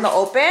all out in the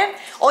open.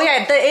 Oh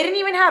yeah, it didn't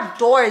even have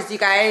doors, you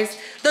guys.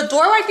 The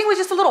door I think was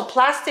just a little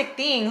plastic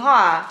thing,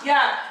 huh?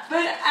 Yeah, but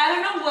I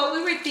don't know what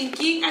we were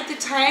thinking at the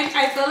time.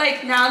 I feel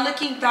like now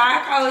looking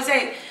back, I was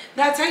like,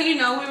 that's how you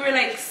know we were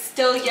like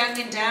still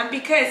young and dumb,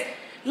 because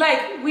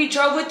like we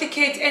drove with the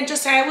kids and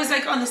Josiah was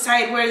like on the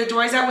side where the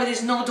door is at, where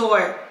there's no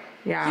door.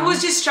 Yeah. He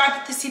was just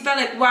strapped at the seatbelt.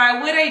 Like,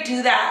 why would I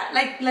do that?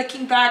 Like,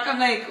 looking back, I'm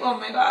like, oh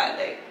my God.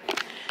 Like,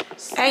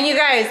 and you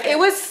guys, it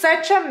was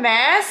such a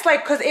mess.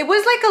 Like, cause it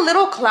was like a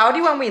little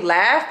cloudy when we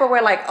left, but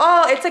we're like,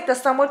 oh, it's like the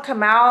sun would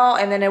come out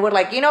and then it would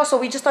like, you know, so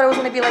we just thought it was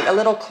gonna be like a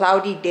little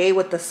cloudy day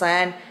with the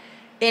sun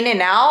in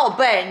and out.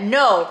 But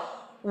no,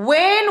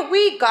 when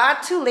we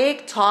got to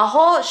Lake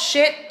Tahoe,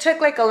 shit took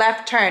like a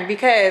left turn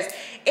because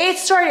it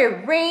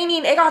started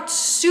raining. It got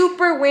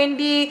super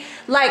windy,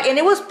 like, and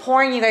it was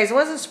pouring, you guys. It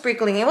wasn't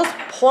sprinkling, it was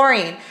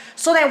pouring.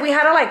 So then we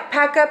had to like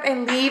pack up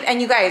and leave.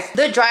 And you guys,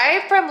 the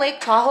drive from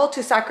Lake Tahoe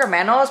to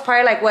Sacramento is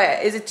probably like,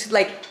 what is it,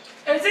 like?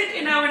 It was like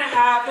an hour and a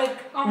half. Like,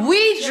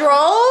 we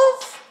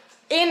drove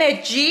in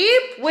a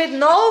Jeep with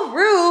no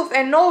roof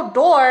and no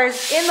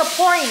doors in the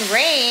pouring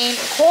rain,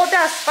 cold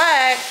as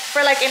fuck,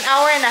 for like an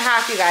hour and a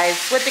half, you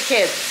guys, with the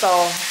kids. So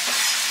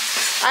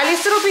at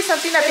least it'll be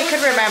something that they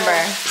could remember.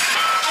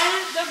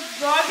 And the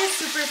vlog is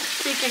super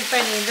freaking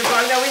funny. The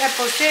vlog that we had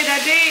posted that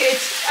day,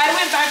 I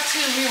went back to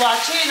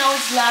rewatch it and I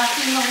was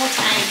laughing the whole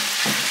time.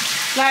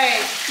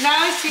 Like, now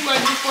I see why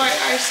people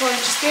are so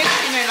interested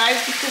in our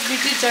lives, because we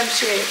do dumb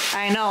shit.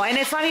 I know, and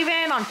it's not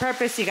even on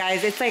purpose, you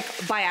guys. It's like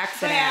by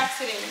accident. By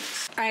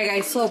accident. Alright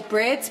guys, so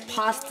Britt's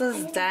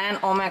pasta's done.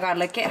 Oh my God,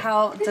 look at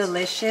how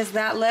delicious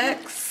that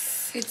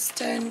looks. It's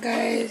done,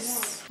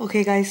 guys.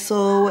 Okay guys,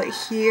 so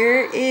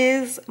here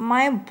is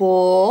my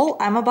bowl.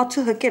 I'm about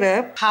to hook it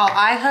up. How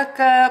I hook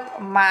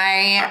up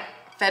my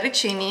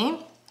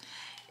fettuccine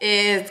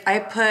is I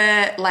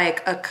put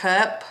like a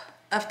cup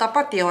of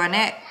tapatio in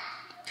it.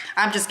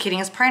 I'm just kidding,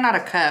 it's probably not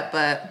a cup,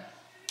 but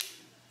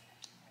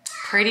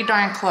pretty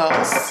darn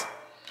close.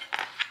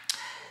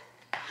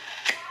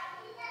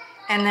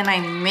 And then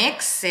I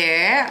mix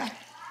it.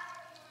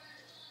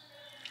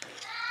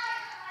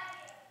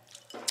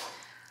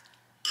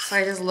 So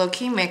I just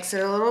low-key mix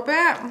it a little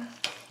bit.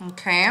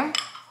 Okay.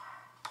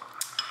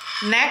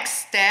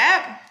 Next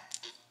step,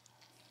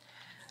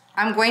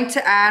 I'm going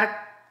to add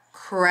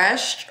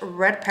crushed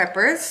red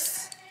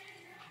peppers.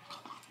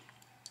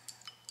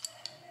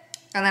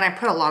 And then I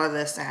put a lot of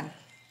this in.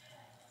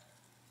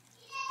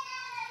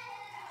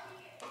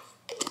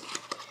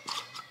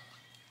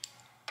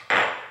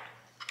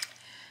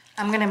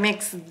 I'm gonna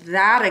mix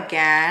that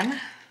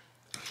again.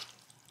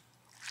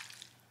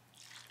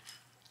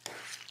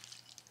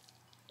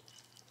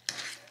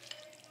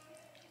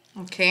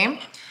 Okay,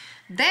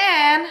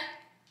 then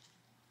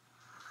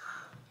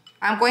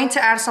I'm going to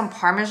add some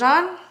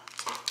Parmesan.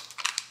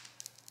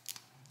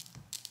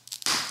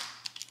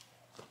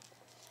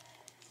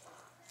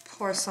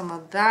 Pour some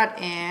of that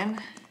in.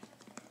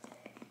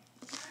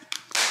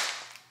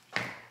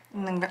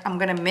 And then I'm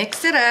gonna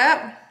mix it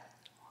up.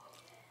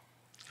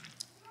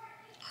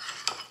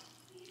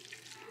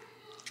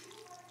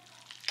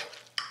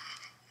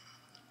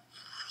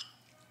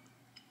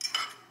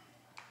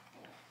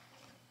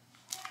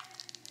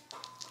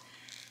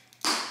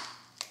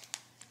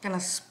 Gonna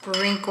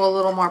sprinkle a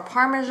little more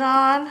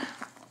Parmesan.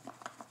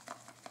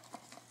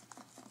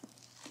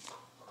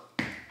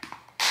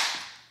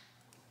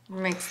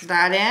 Mix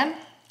that in.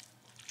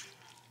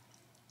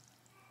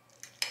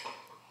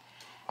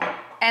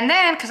 And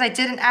then, because I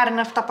didn't add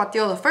enough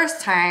tapatio the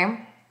first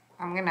time,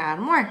 I'm gonna add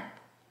more.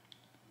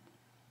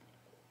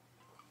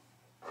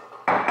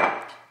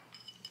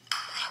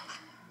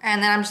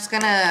 And then I'm just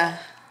gonna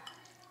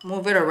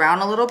move it around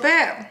a little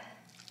bit.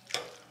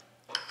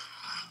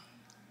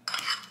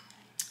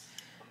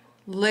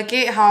 Look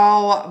at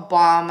how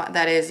bomb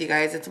that is, you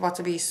guys. It's about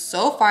to be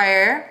so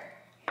fire.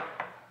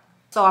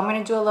 So I'm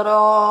gonna do a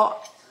little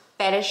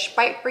fetish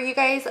bite for you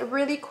guys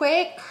really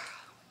quick.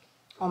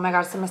 Oh my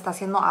God, se me está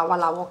haciendo agua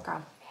la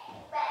boca.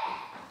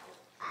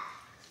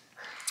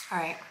 All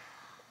right.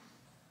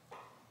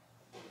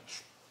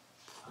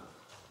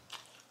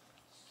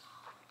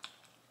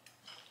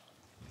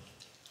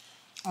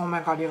 Oh my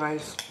God, you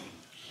guys.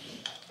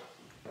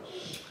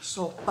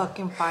 So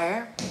fucking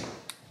fire.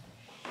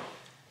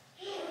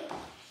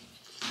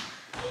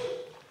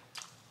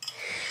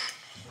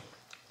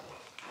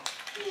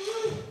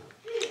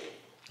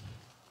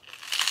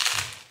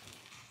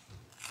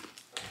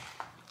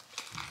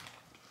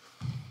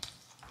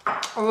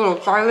 A little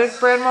garlic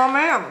bread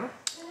moment.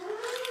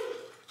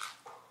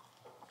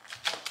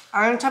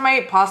 Every time I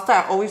eat pasta,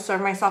 I always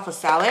serve myself a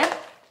salad.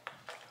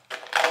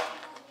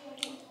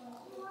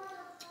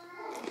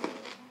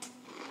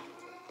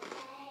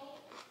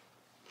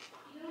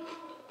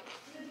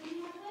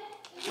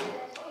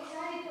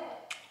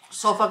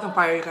 So fucking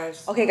fire, you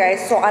guys. Okay,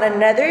 guys, so on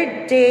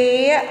another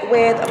day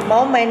with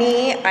Mo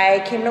Money,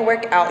 I came to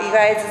work out, you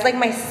guys. It's like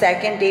my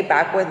second day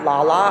back with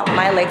Lala.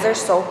 My legs are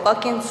so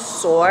fucking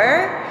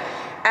sore.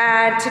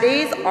 And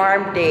today's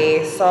arm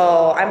day,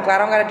 so I'm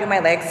glad I'm gonna do my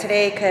legs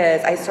today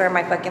because I swear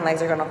my fucking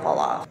legs are gonna fall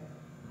off.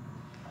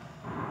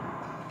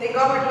 Thank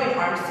God we're doing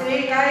arms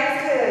today, guys,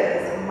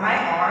 because my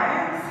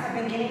arms have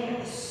been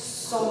getting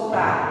so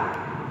bad.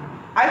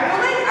 I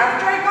feel like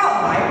after I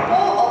got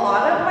lipo, a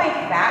lot of my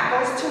fat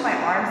goes to my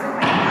arms and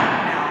my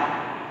back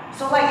now.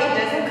 So like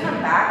it doesn't come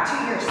back to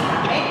your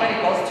stomach, but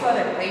it goes to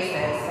other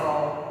places,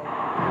 so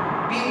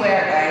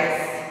beware,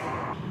 guys.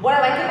 What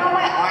I like about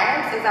my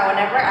arms is that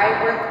whenever I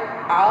work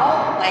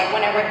out, like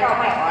when I work out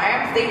my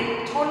arms,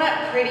 they tone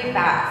up pretty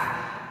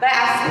fast. But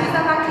as soon as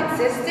I'm not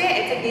consistent,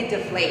 it's like they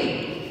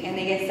deflate and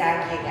they get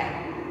saggy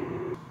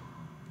again.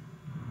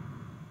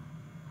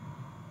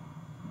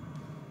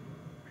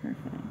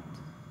 Perfect.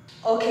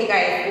 Okay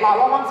guys,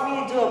 Lala wants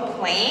me to do a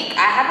plank.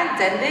 I haven't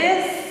done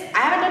this. I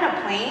haven't done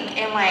a plank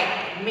in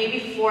like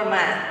maybe 4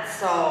 months,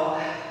 so.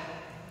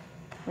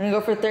 We're gonna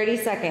go for 30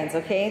 seconds,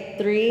 okay?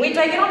 3. Wait,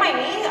 do I get on my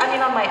knees? I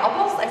mean on my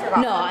elbows? I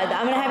forgot. No, I'm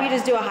gonna have you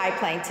just do a high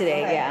plank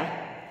today, okay. Yeah.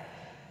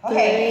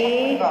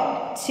 Okay.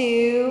 3,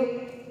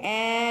 2,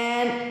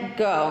 and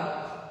go.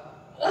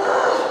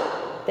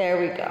 There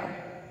we go.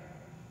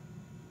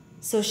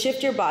 So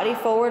shift your body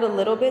forward a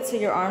little bit so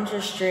your arms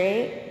are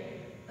straight.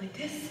 Like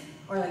this?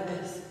 Or like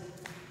this?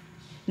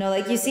 No,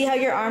 like you see how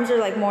your arms are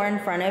like more in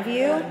front of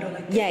you? Yeah, no,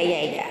 like this.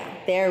 Yeah.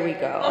 There we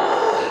go.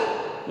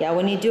 Yeah,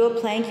 when you do a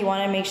plank, you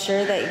want to make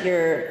sure that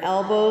your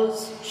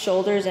elbows,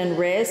 shoulders, and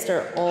wrists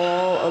are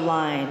all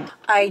aligned.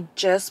 I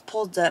just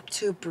pulled up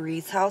to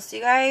Bree's house,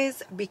 you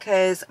guys,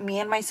 because me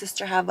and my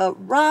sister have a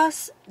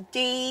Ross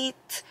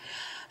date.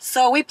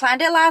 So we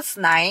planned it last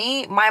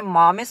night. My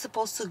mom is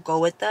supposed to go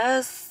with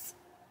us,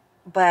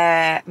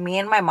 but me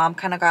and my mom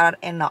kind of got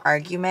in an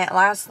argument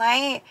last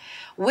night,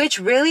 which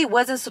really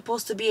wasn't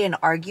supposed to be an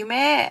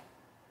argument.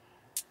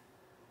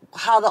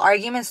 How the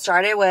argument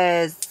started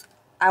was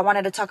I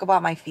wanted to talk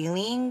about my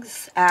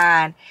feelings,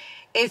 and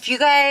if you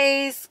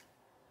guys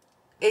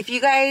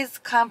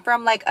come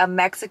from like a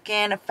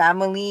Mexican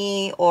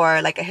family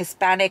or like a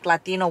Hispanic,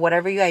 Latino,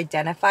 whatever you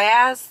identify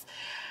as,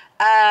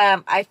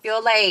 I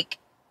feel like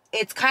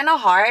it's kind of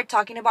hard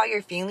talking about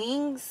your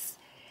feelings,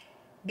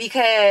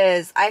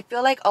 because I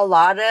feel like a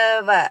lot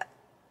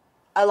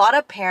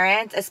of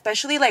parents,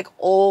 especially like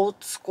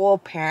old school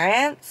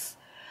parents,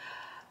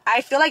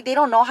 I feel like they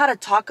don't know how to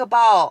talk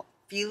about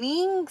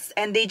feelings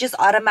and they just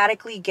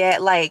automatically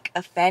get like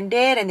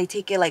offended and they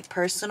take it like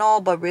personal,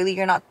 but really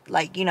you're not,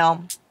 like, you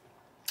know,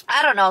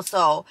 I don't know.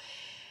 So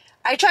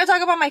I tried to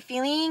talk about my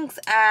feelings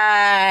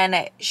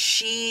and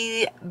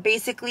she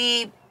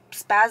basically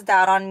spazzed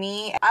out on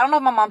me. I don't know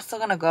if my mom's still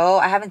gonna go.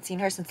 I haven't seen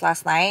her since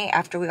last night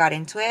after we got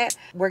into it.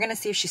 We're gonna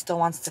see if she still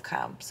wants to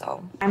come.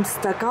 So I'm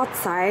stuck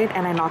outside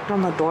and I knocked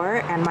on the door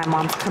and my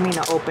mom's coming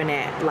to open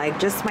it. Like,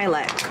 just my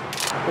luck.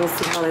 We'll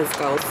see how this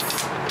goes.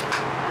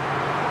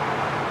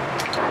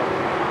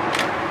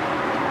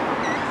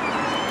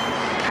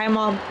 Hi,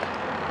 Mom.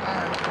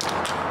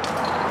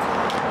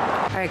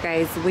 Alright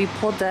guys, we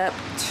pulled up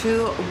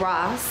to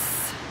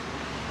Ross,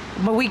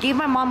 but we gave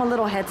my mom a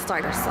little head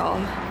start,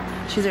 so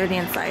she's already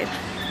inside.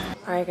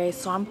 Alright guys,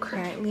 so I'm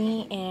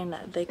currently in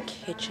the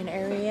kitchen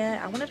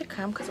area. I wanted to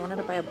come because I wanted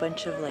to buy a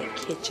bunch of like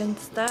kitchen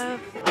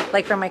stuff.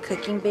 Like for my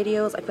cooking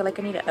videos, I feel like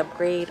I need to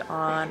upgrade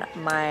on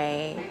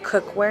my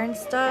cookware and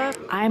stuff.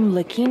 I'm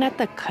looking at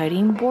the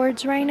cutting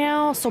boards right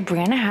now. So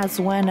Brianna has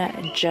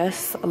one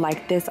just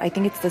like this. I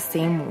think it's the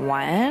same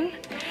one,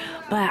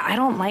 but I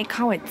don't like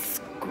how it's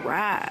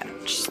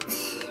scratched.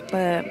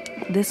 But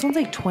this one's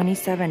like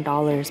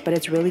 $27, but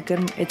it's really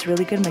good. It's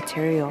really good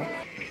material.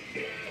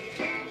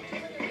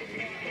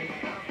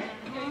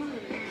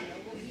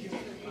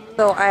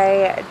 So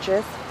I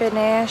just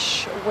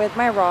finished with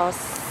my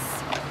Ross.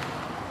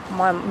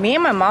 Me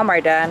and my mom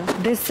are done.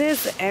 This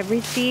is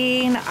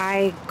everything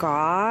I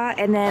got.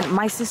 And then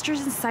my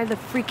sister's inside the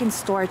freaking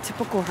store,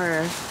 typical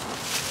her.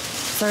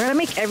 So I gotta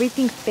make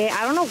everything fit.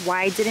 I don't know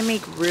why I didn't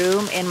make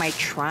room in my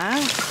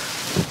trunk.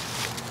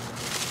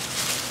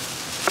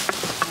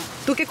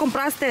 ¿Tú qué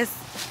compraste?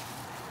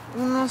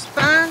 Unos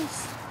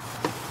pants.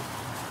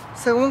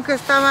 Según que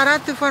está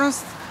barato, y fueron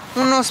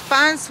unos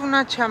pants,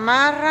 una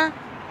chamarra,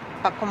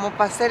 como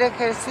para hacer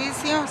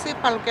ejercicio, sí,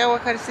 para lo que hago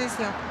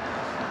ejercicio.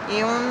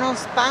 Y unos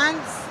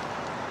pants,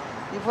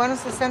 y fueron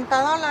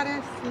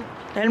 $60.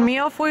 El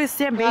mío fue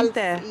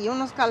 120. Y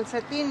unos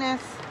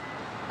calcetines.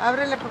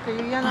 Ábrele porque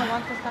yo ya no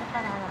aguanto estar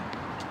parada.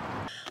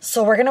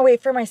 So we're gonna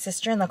wait for my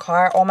sister in the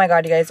car. Oh my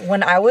god, you guys,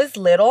 when I was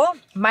little,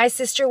 my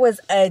sister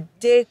was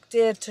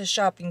addicted to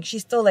shopping. She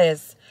still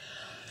is.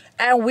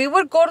 And we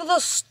would go to the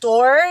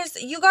stores,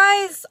 you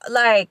guys,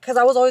 like, because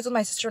I was always with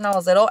my sister when I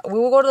was little. We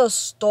would go to the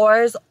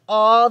stores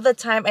all the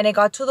time. And it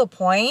got to the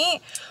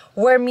point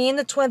where me and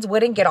the twins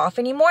wouldn't get off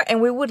anymore.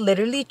 And we would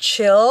literally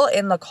chill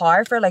in the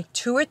car for like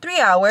 2 or 3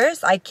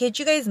 hours. I kid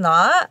you guys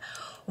not.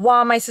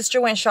 While my sister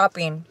went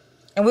shopping.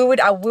 And we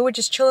would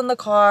just chill in the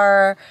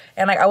car.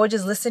 And like I would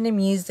just listen to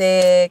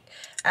music.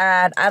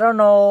 And I don't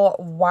know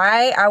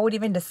why I would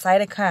even decide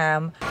to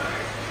come.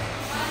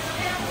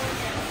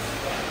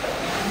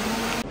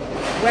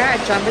 We're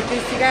at John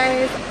Batiste, you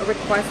guys,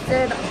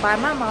 requested by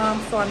my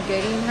mom, so I'm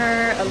getting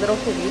her a little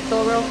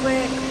juguito real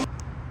quick.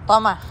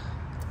 Toma.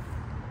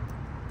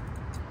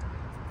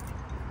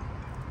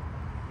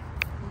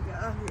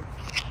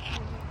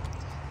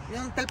 ¿Y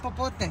dónde está el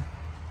popote?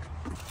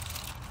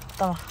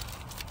 Toma.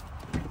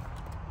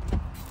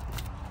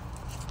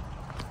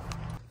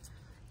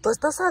 Tú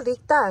estás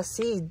adicta a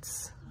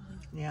seeds.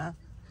 Yeah.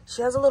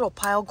 She has a little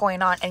pile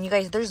going on, and you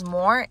guys, there's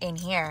more in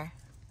here.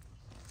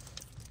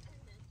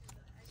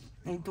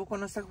 Y tú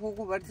con ese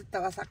jugo verde te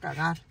vas a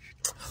cagar.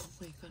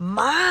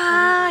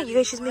 Ma, you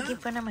guys, she's making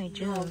fun of my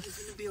juice. No, this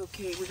is gonna be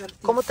okay. We gotta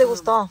think ¿Cómo te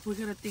gustó? We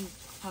gotta think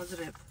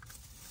positive.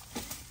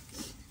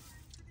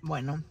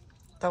 Bueno.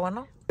 ¿Está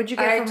bueno? What'd you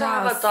I get have from to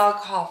have Ross? a dog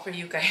haul for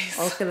you guys.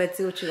 Okay, let's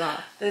see what you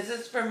got. This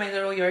is for my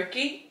little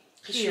Yorkie.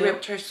 She Cute.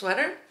 ripped her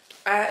sweater.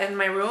 In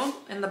my room,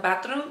 in the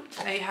bathroom,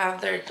 I have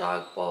their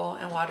dog bowl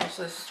and water,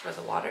 so this is for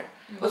the water.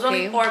 It was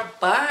only $4.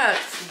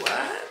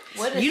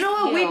 What? You know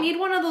what? steal? We need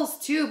one of those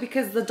too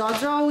because the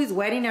dogs are always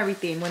wetting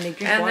everything when they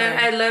drink And water. then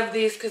I love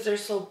these because they're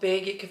so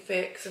big. You can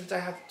fit since I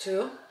have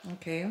 2.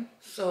 Okay.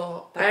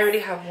 So I already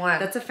have 1.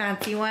 That's a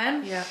fancy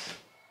one. Yeah.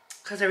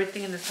 Because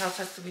everything in this house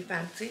has to be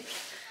fancy.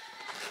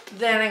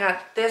 Then I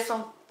got this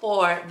one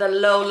for the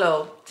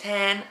Lolo.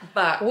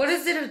 $10. What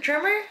is it? A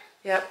trimmer?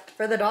 Yep.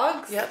 For the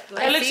dogs? Yep.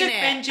 I've It looks seen like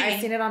it. Benji. I've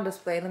seen it on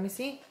display. Let me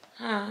see.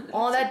 Huh.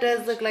 Oh, that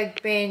does look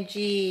like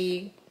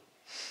Benji.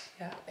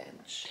 Yeah,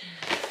 bench.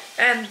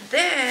 And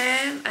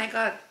then I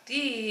got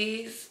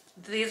these.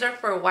 These are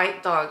for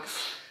white dogs.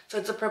 So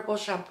it's a purple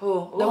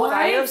shampoo. Oh,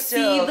 I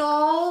see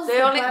those. They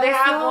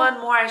have one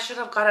more. I should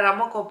have got it. I'm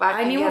gonna go back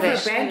I and need get one it.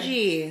 for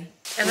Benji.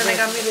 And then I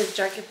got me this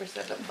jacket for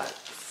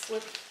 $7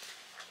 with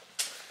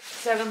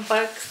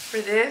 $7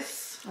 for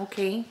this.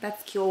 Okay,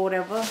 that's cute.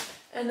 Whatever.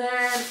 And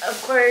then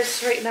of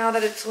course right now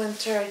that it's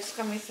winter, I just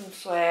got me some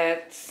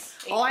sweats.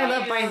 Oh, I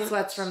love buying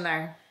sweats from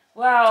there.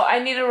 Wow, I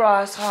need a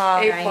Ross haul.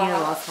 I need a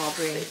Ross haul,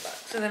 Brie.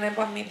 $8. And then I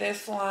bought me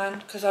this one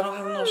because I don't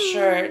have no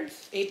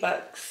shirts.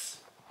 $8.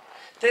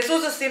 This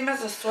was the same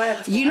as the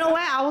sweats. You know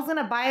what? I was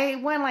gonna buy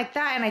one like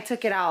that and I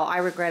took it out. I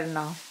regret it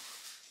now.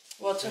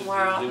 Well,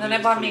 tomorrow. And then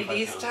I bought me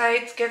these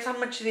tights. Guess how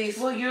much these?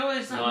 Well, you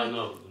always know. I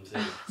know.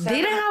 I'm saying.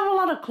 They didn't have a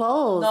lot of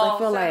clothes. No, I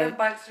feel like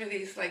 $7 for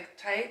these like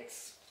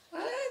tights.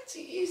 What?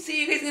 You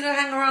see, you guys need to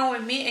hang around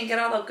with me and get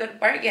all the good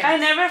bargains. I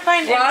never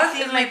find Ross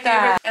anything is my like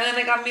that. favorite. And then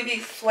they got me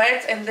these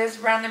sweats, and this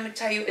brand, let me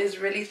tell you, is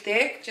really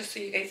thick. Just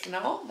so you guys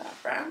know, that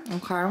brand.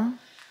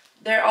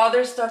 Okay. All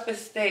their stuff is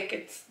thick.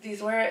 It's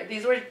these were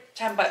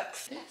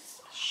 $10.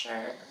 This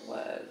shirt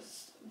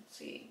was, let's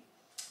see,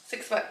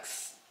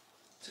 $6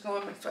 to go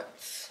with my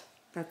sweats.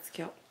 That's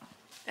cute.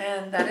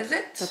 And that is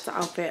it. That's the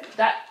outfit.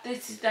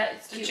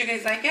 Did you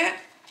guys like it?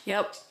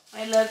 Yep.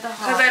 I love the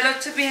hot. Because I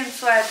love to be in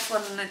sweats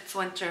when it's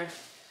winter.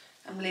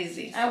 I'm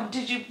lazy. So.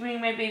 Did you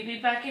bring my baby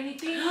back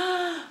anything?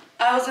 I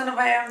was gonna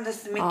buy him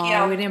this Mickey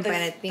we didn't buy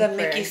anything the for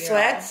Mickey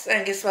sweats,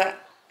 and guess what?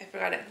 I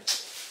forgot it.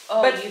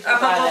 Oh, but I'm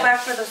gonna go back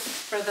for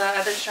the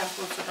other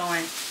shampoo, so don't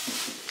worry.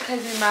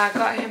 Because Mama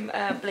got him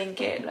a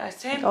blanket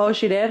last time. Oh,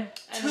 she did?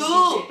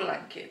 2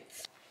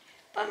 blankets.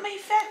 But my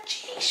fat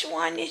cheeks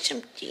wanted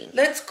something.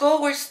 Let's go,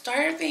 we're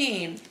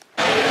starving.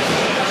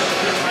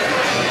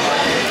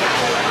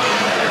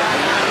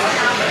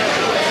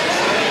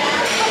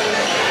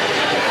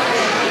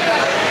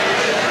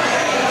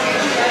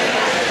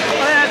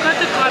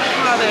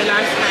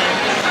 Last time.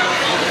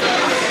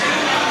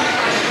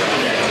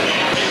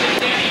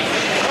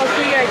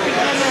 Okay, I think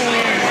I'm gonna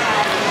win.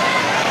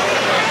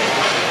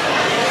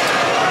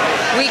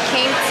 We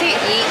came to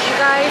eat, you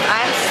guys.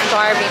 I'm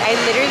starving. I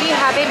literally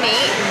haven't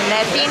ate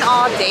nothing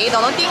all day.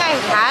 The only thing I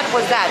had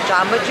was that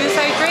Jamba Juice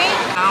I drank.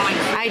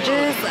 I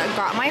just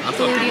got my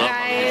food, you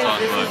guys.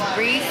 This is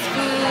Bree's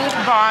food.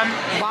 Bomb.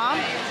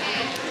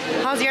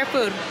 How's your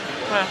food?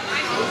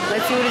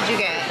 Let's see, what did you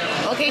get?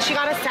 Okay, she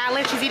got a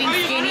salad. She's eating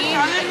skinny.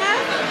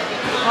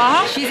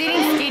 She's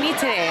eating skinny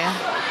today.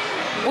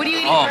 What are you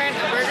eating, Brent?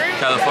 A burger?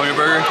 California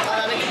burger.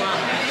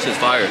 Shit's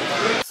fire.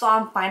 So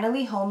I'm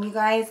finally home, you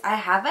guys. I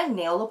have a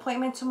nail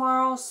appointment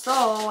tomorrow,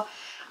 so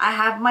I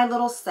have my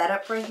little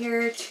setup right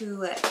here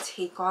to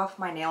take off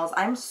my nails.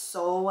 I'm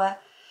so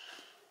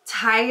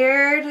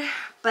tired,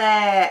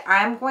 but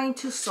I'm going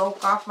to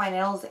soak off my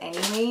nails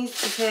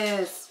anyways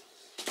because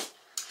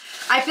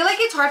I feel like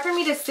it's hard for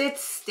me to sit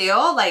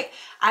still. Like,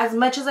 as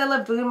much as I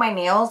love doing my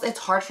nails, it's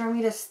hard for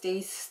me to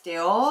stay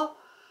still.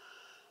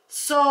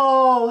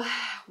 So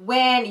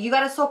when you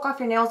gotta soak off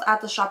your nails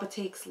at the shop, it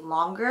takes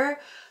longer.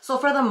 So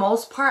for the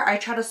most part, I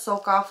try to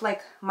soak off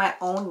like my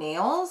own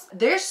nails.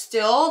 They're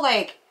still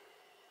in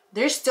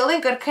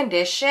good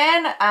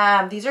condition.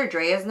 These are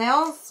Drea's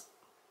nails,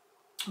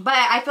 but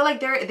I feel like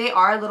they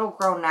are a little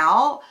grown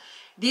out.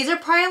 These are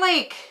probably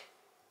like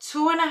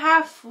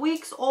 2.5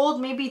 weeks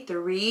old, maybe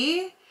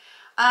 3.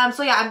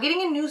 So yeah, I'm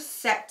getting a new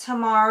set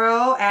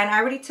tomorrow, and I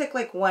already took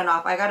like one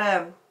off.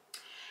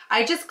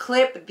 I just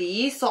clipped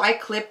these, so I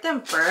clipped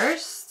them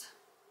first.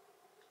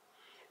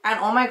 And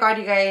oh my god,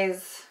 you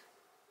guys,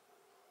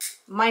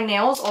 my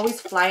nails always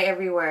fly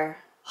everywhere.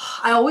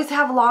 I always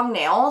have long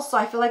nails, so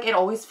I feel like it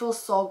always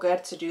feels so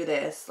good to do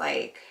this.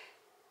 Like,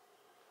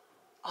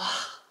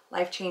 oh,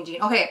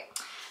 life-changing. Okay,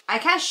 I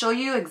can't show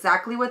you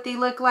exactly what they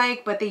look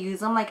like, but they use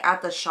them like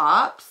at the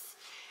shops.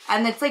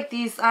 And it's like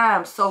these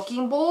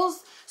soaking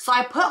bowls. So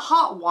I put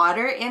hot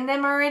water in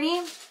them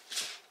already.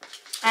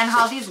 And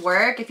how these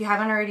work, if you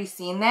haven't already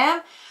seen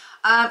them,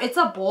 it's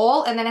a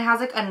bowl and then it has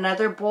like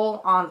another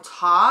bowl on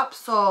top.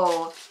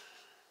 So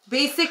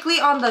basically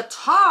on the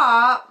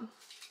top,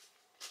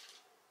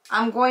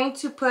 I'm going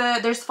to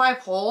put, there's 5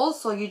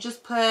 holes, so you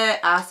just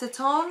put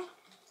acetone.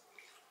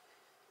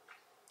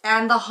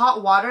 And the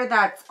hot water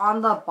that's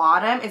on the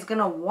bottom is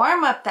gonna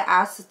warm up the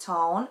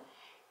acetone,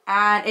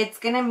 and it's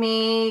gonna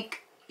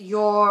make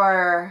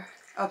your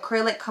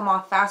acrylic come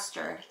off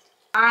faster.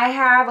 I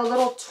have a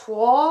little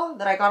tool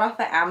that I got off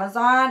of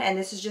Amazon, and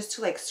this is just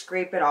to like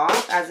scrape it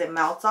off as it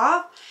melts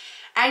off.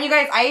 And you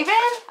guys, I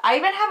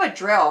even have a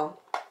drill.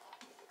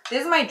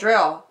 This is my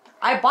drill.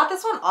 I bought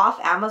this one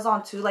off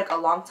Amazon too, like a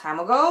long time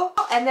ago.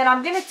 And then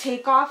I'm gonna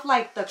take off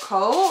like the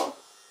coat,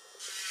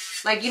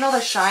 like, you know,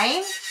 the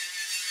shine.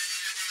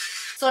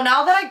 So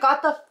now that I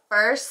got the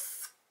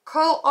first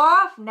coat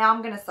off, now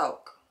I'm gonna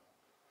soak.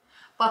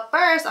 But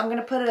first, I'm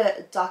gonna put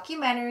a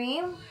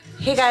documentary.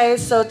 Hey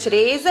guys, so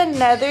today is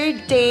another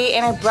day,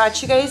 and I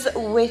brought you guys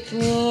with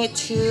me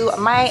to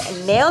my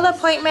nail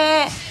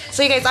appointment.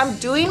 So you guys, I'm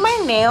doing my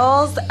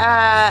nails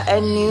at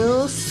a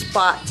new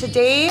spot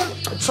today.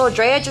 So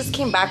Drea just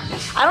came back.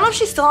 I don't know if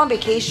she's still on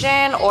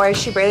vacation or if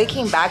she barely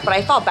came back, but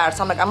I felt bad,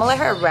 so I'm like, I'm gonna let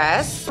her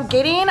rest. I'm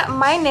getting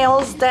my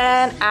nails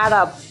done at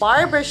a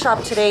barber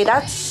shop today.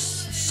 That's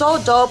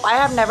so dope. I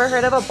have never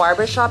heard of a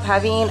barber shop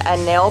having a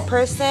nail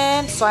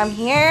person, so I'm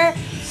here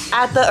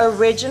at the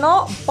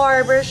original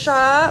barber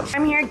shop.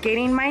 I'm here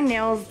getting my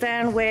nails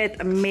done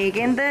with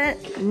Megan the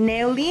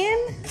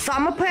Nailian. So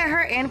I'm gonna put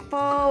her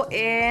info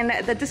in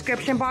the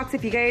description box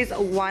if you guys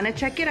want to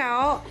check it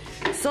out.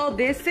 So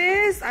this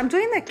is, I'm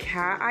doing the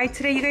cat eye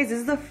today, you guys. This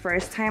is the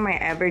first time I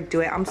ever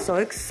do it. I'm so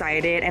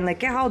excited, and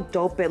look at how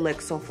dope it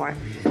looks so far.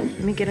 Let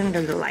me get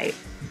under the light.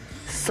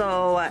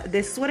 So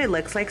this is what it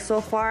looks like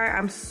so far.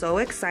 I'm so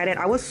excited.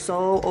 I was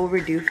so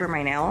overdue for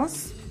my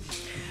nails.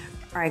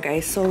 Alright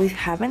guys, so we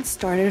haven't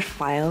started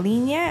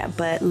filing yet,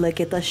 but look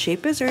at the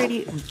shape is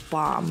already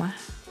bomb.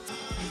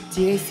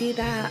 Do you guys see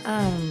that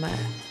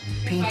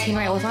painting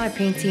right? Well, it's not a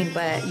painting,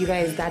 but you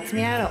guys, that's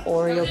made out of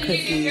Oreo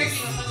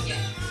cookies.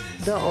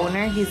 The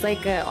owner, he's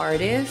like an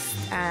artist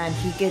and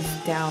he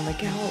gets down.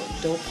 Look at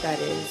how dope that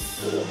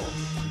is.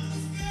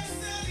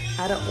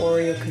 Out of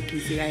Oreo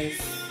cookies, you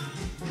guys.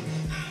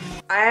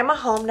 I am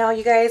home now,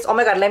 you guys. Oh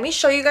my god, let me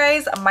show you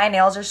guys. My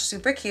nails are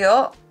super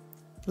cute.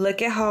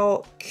 Look at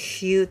how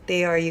cute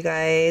they are, you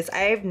guys.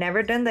 I've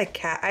never done the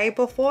cat eye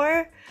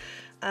before.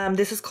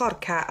 This is called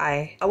cat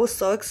eye. I was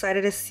so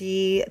excited to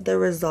see the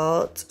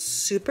results.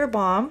 Super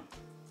bomb.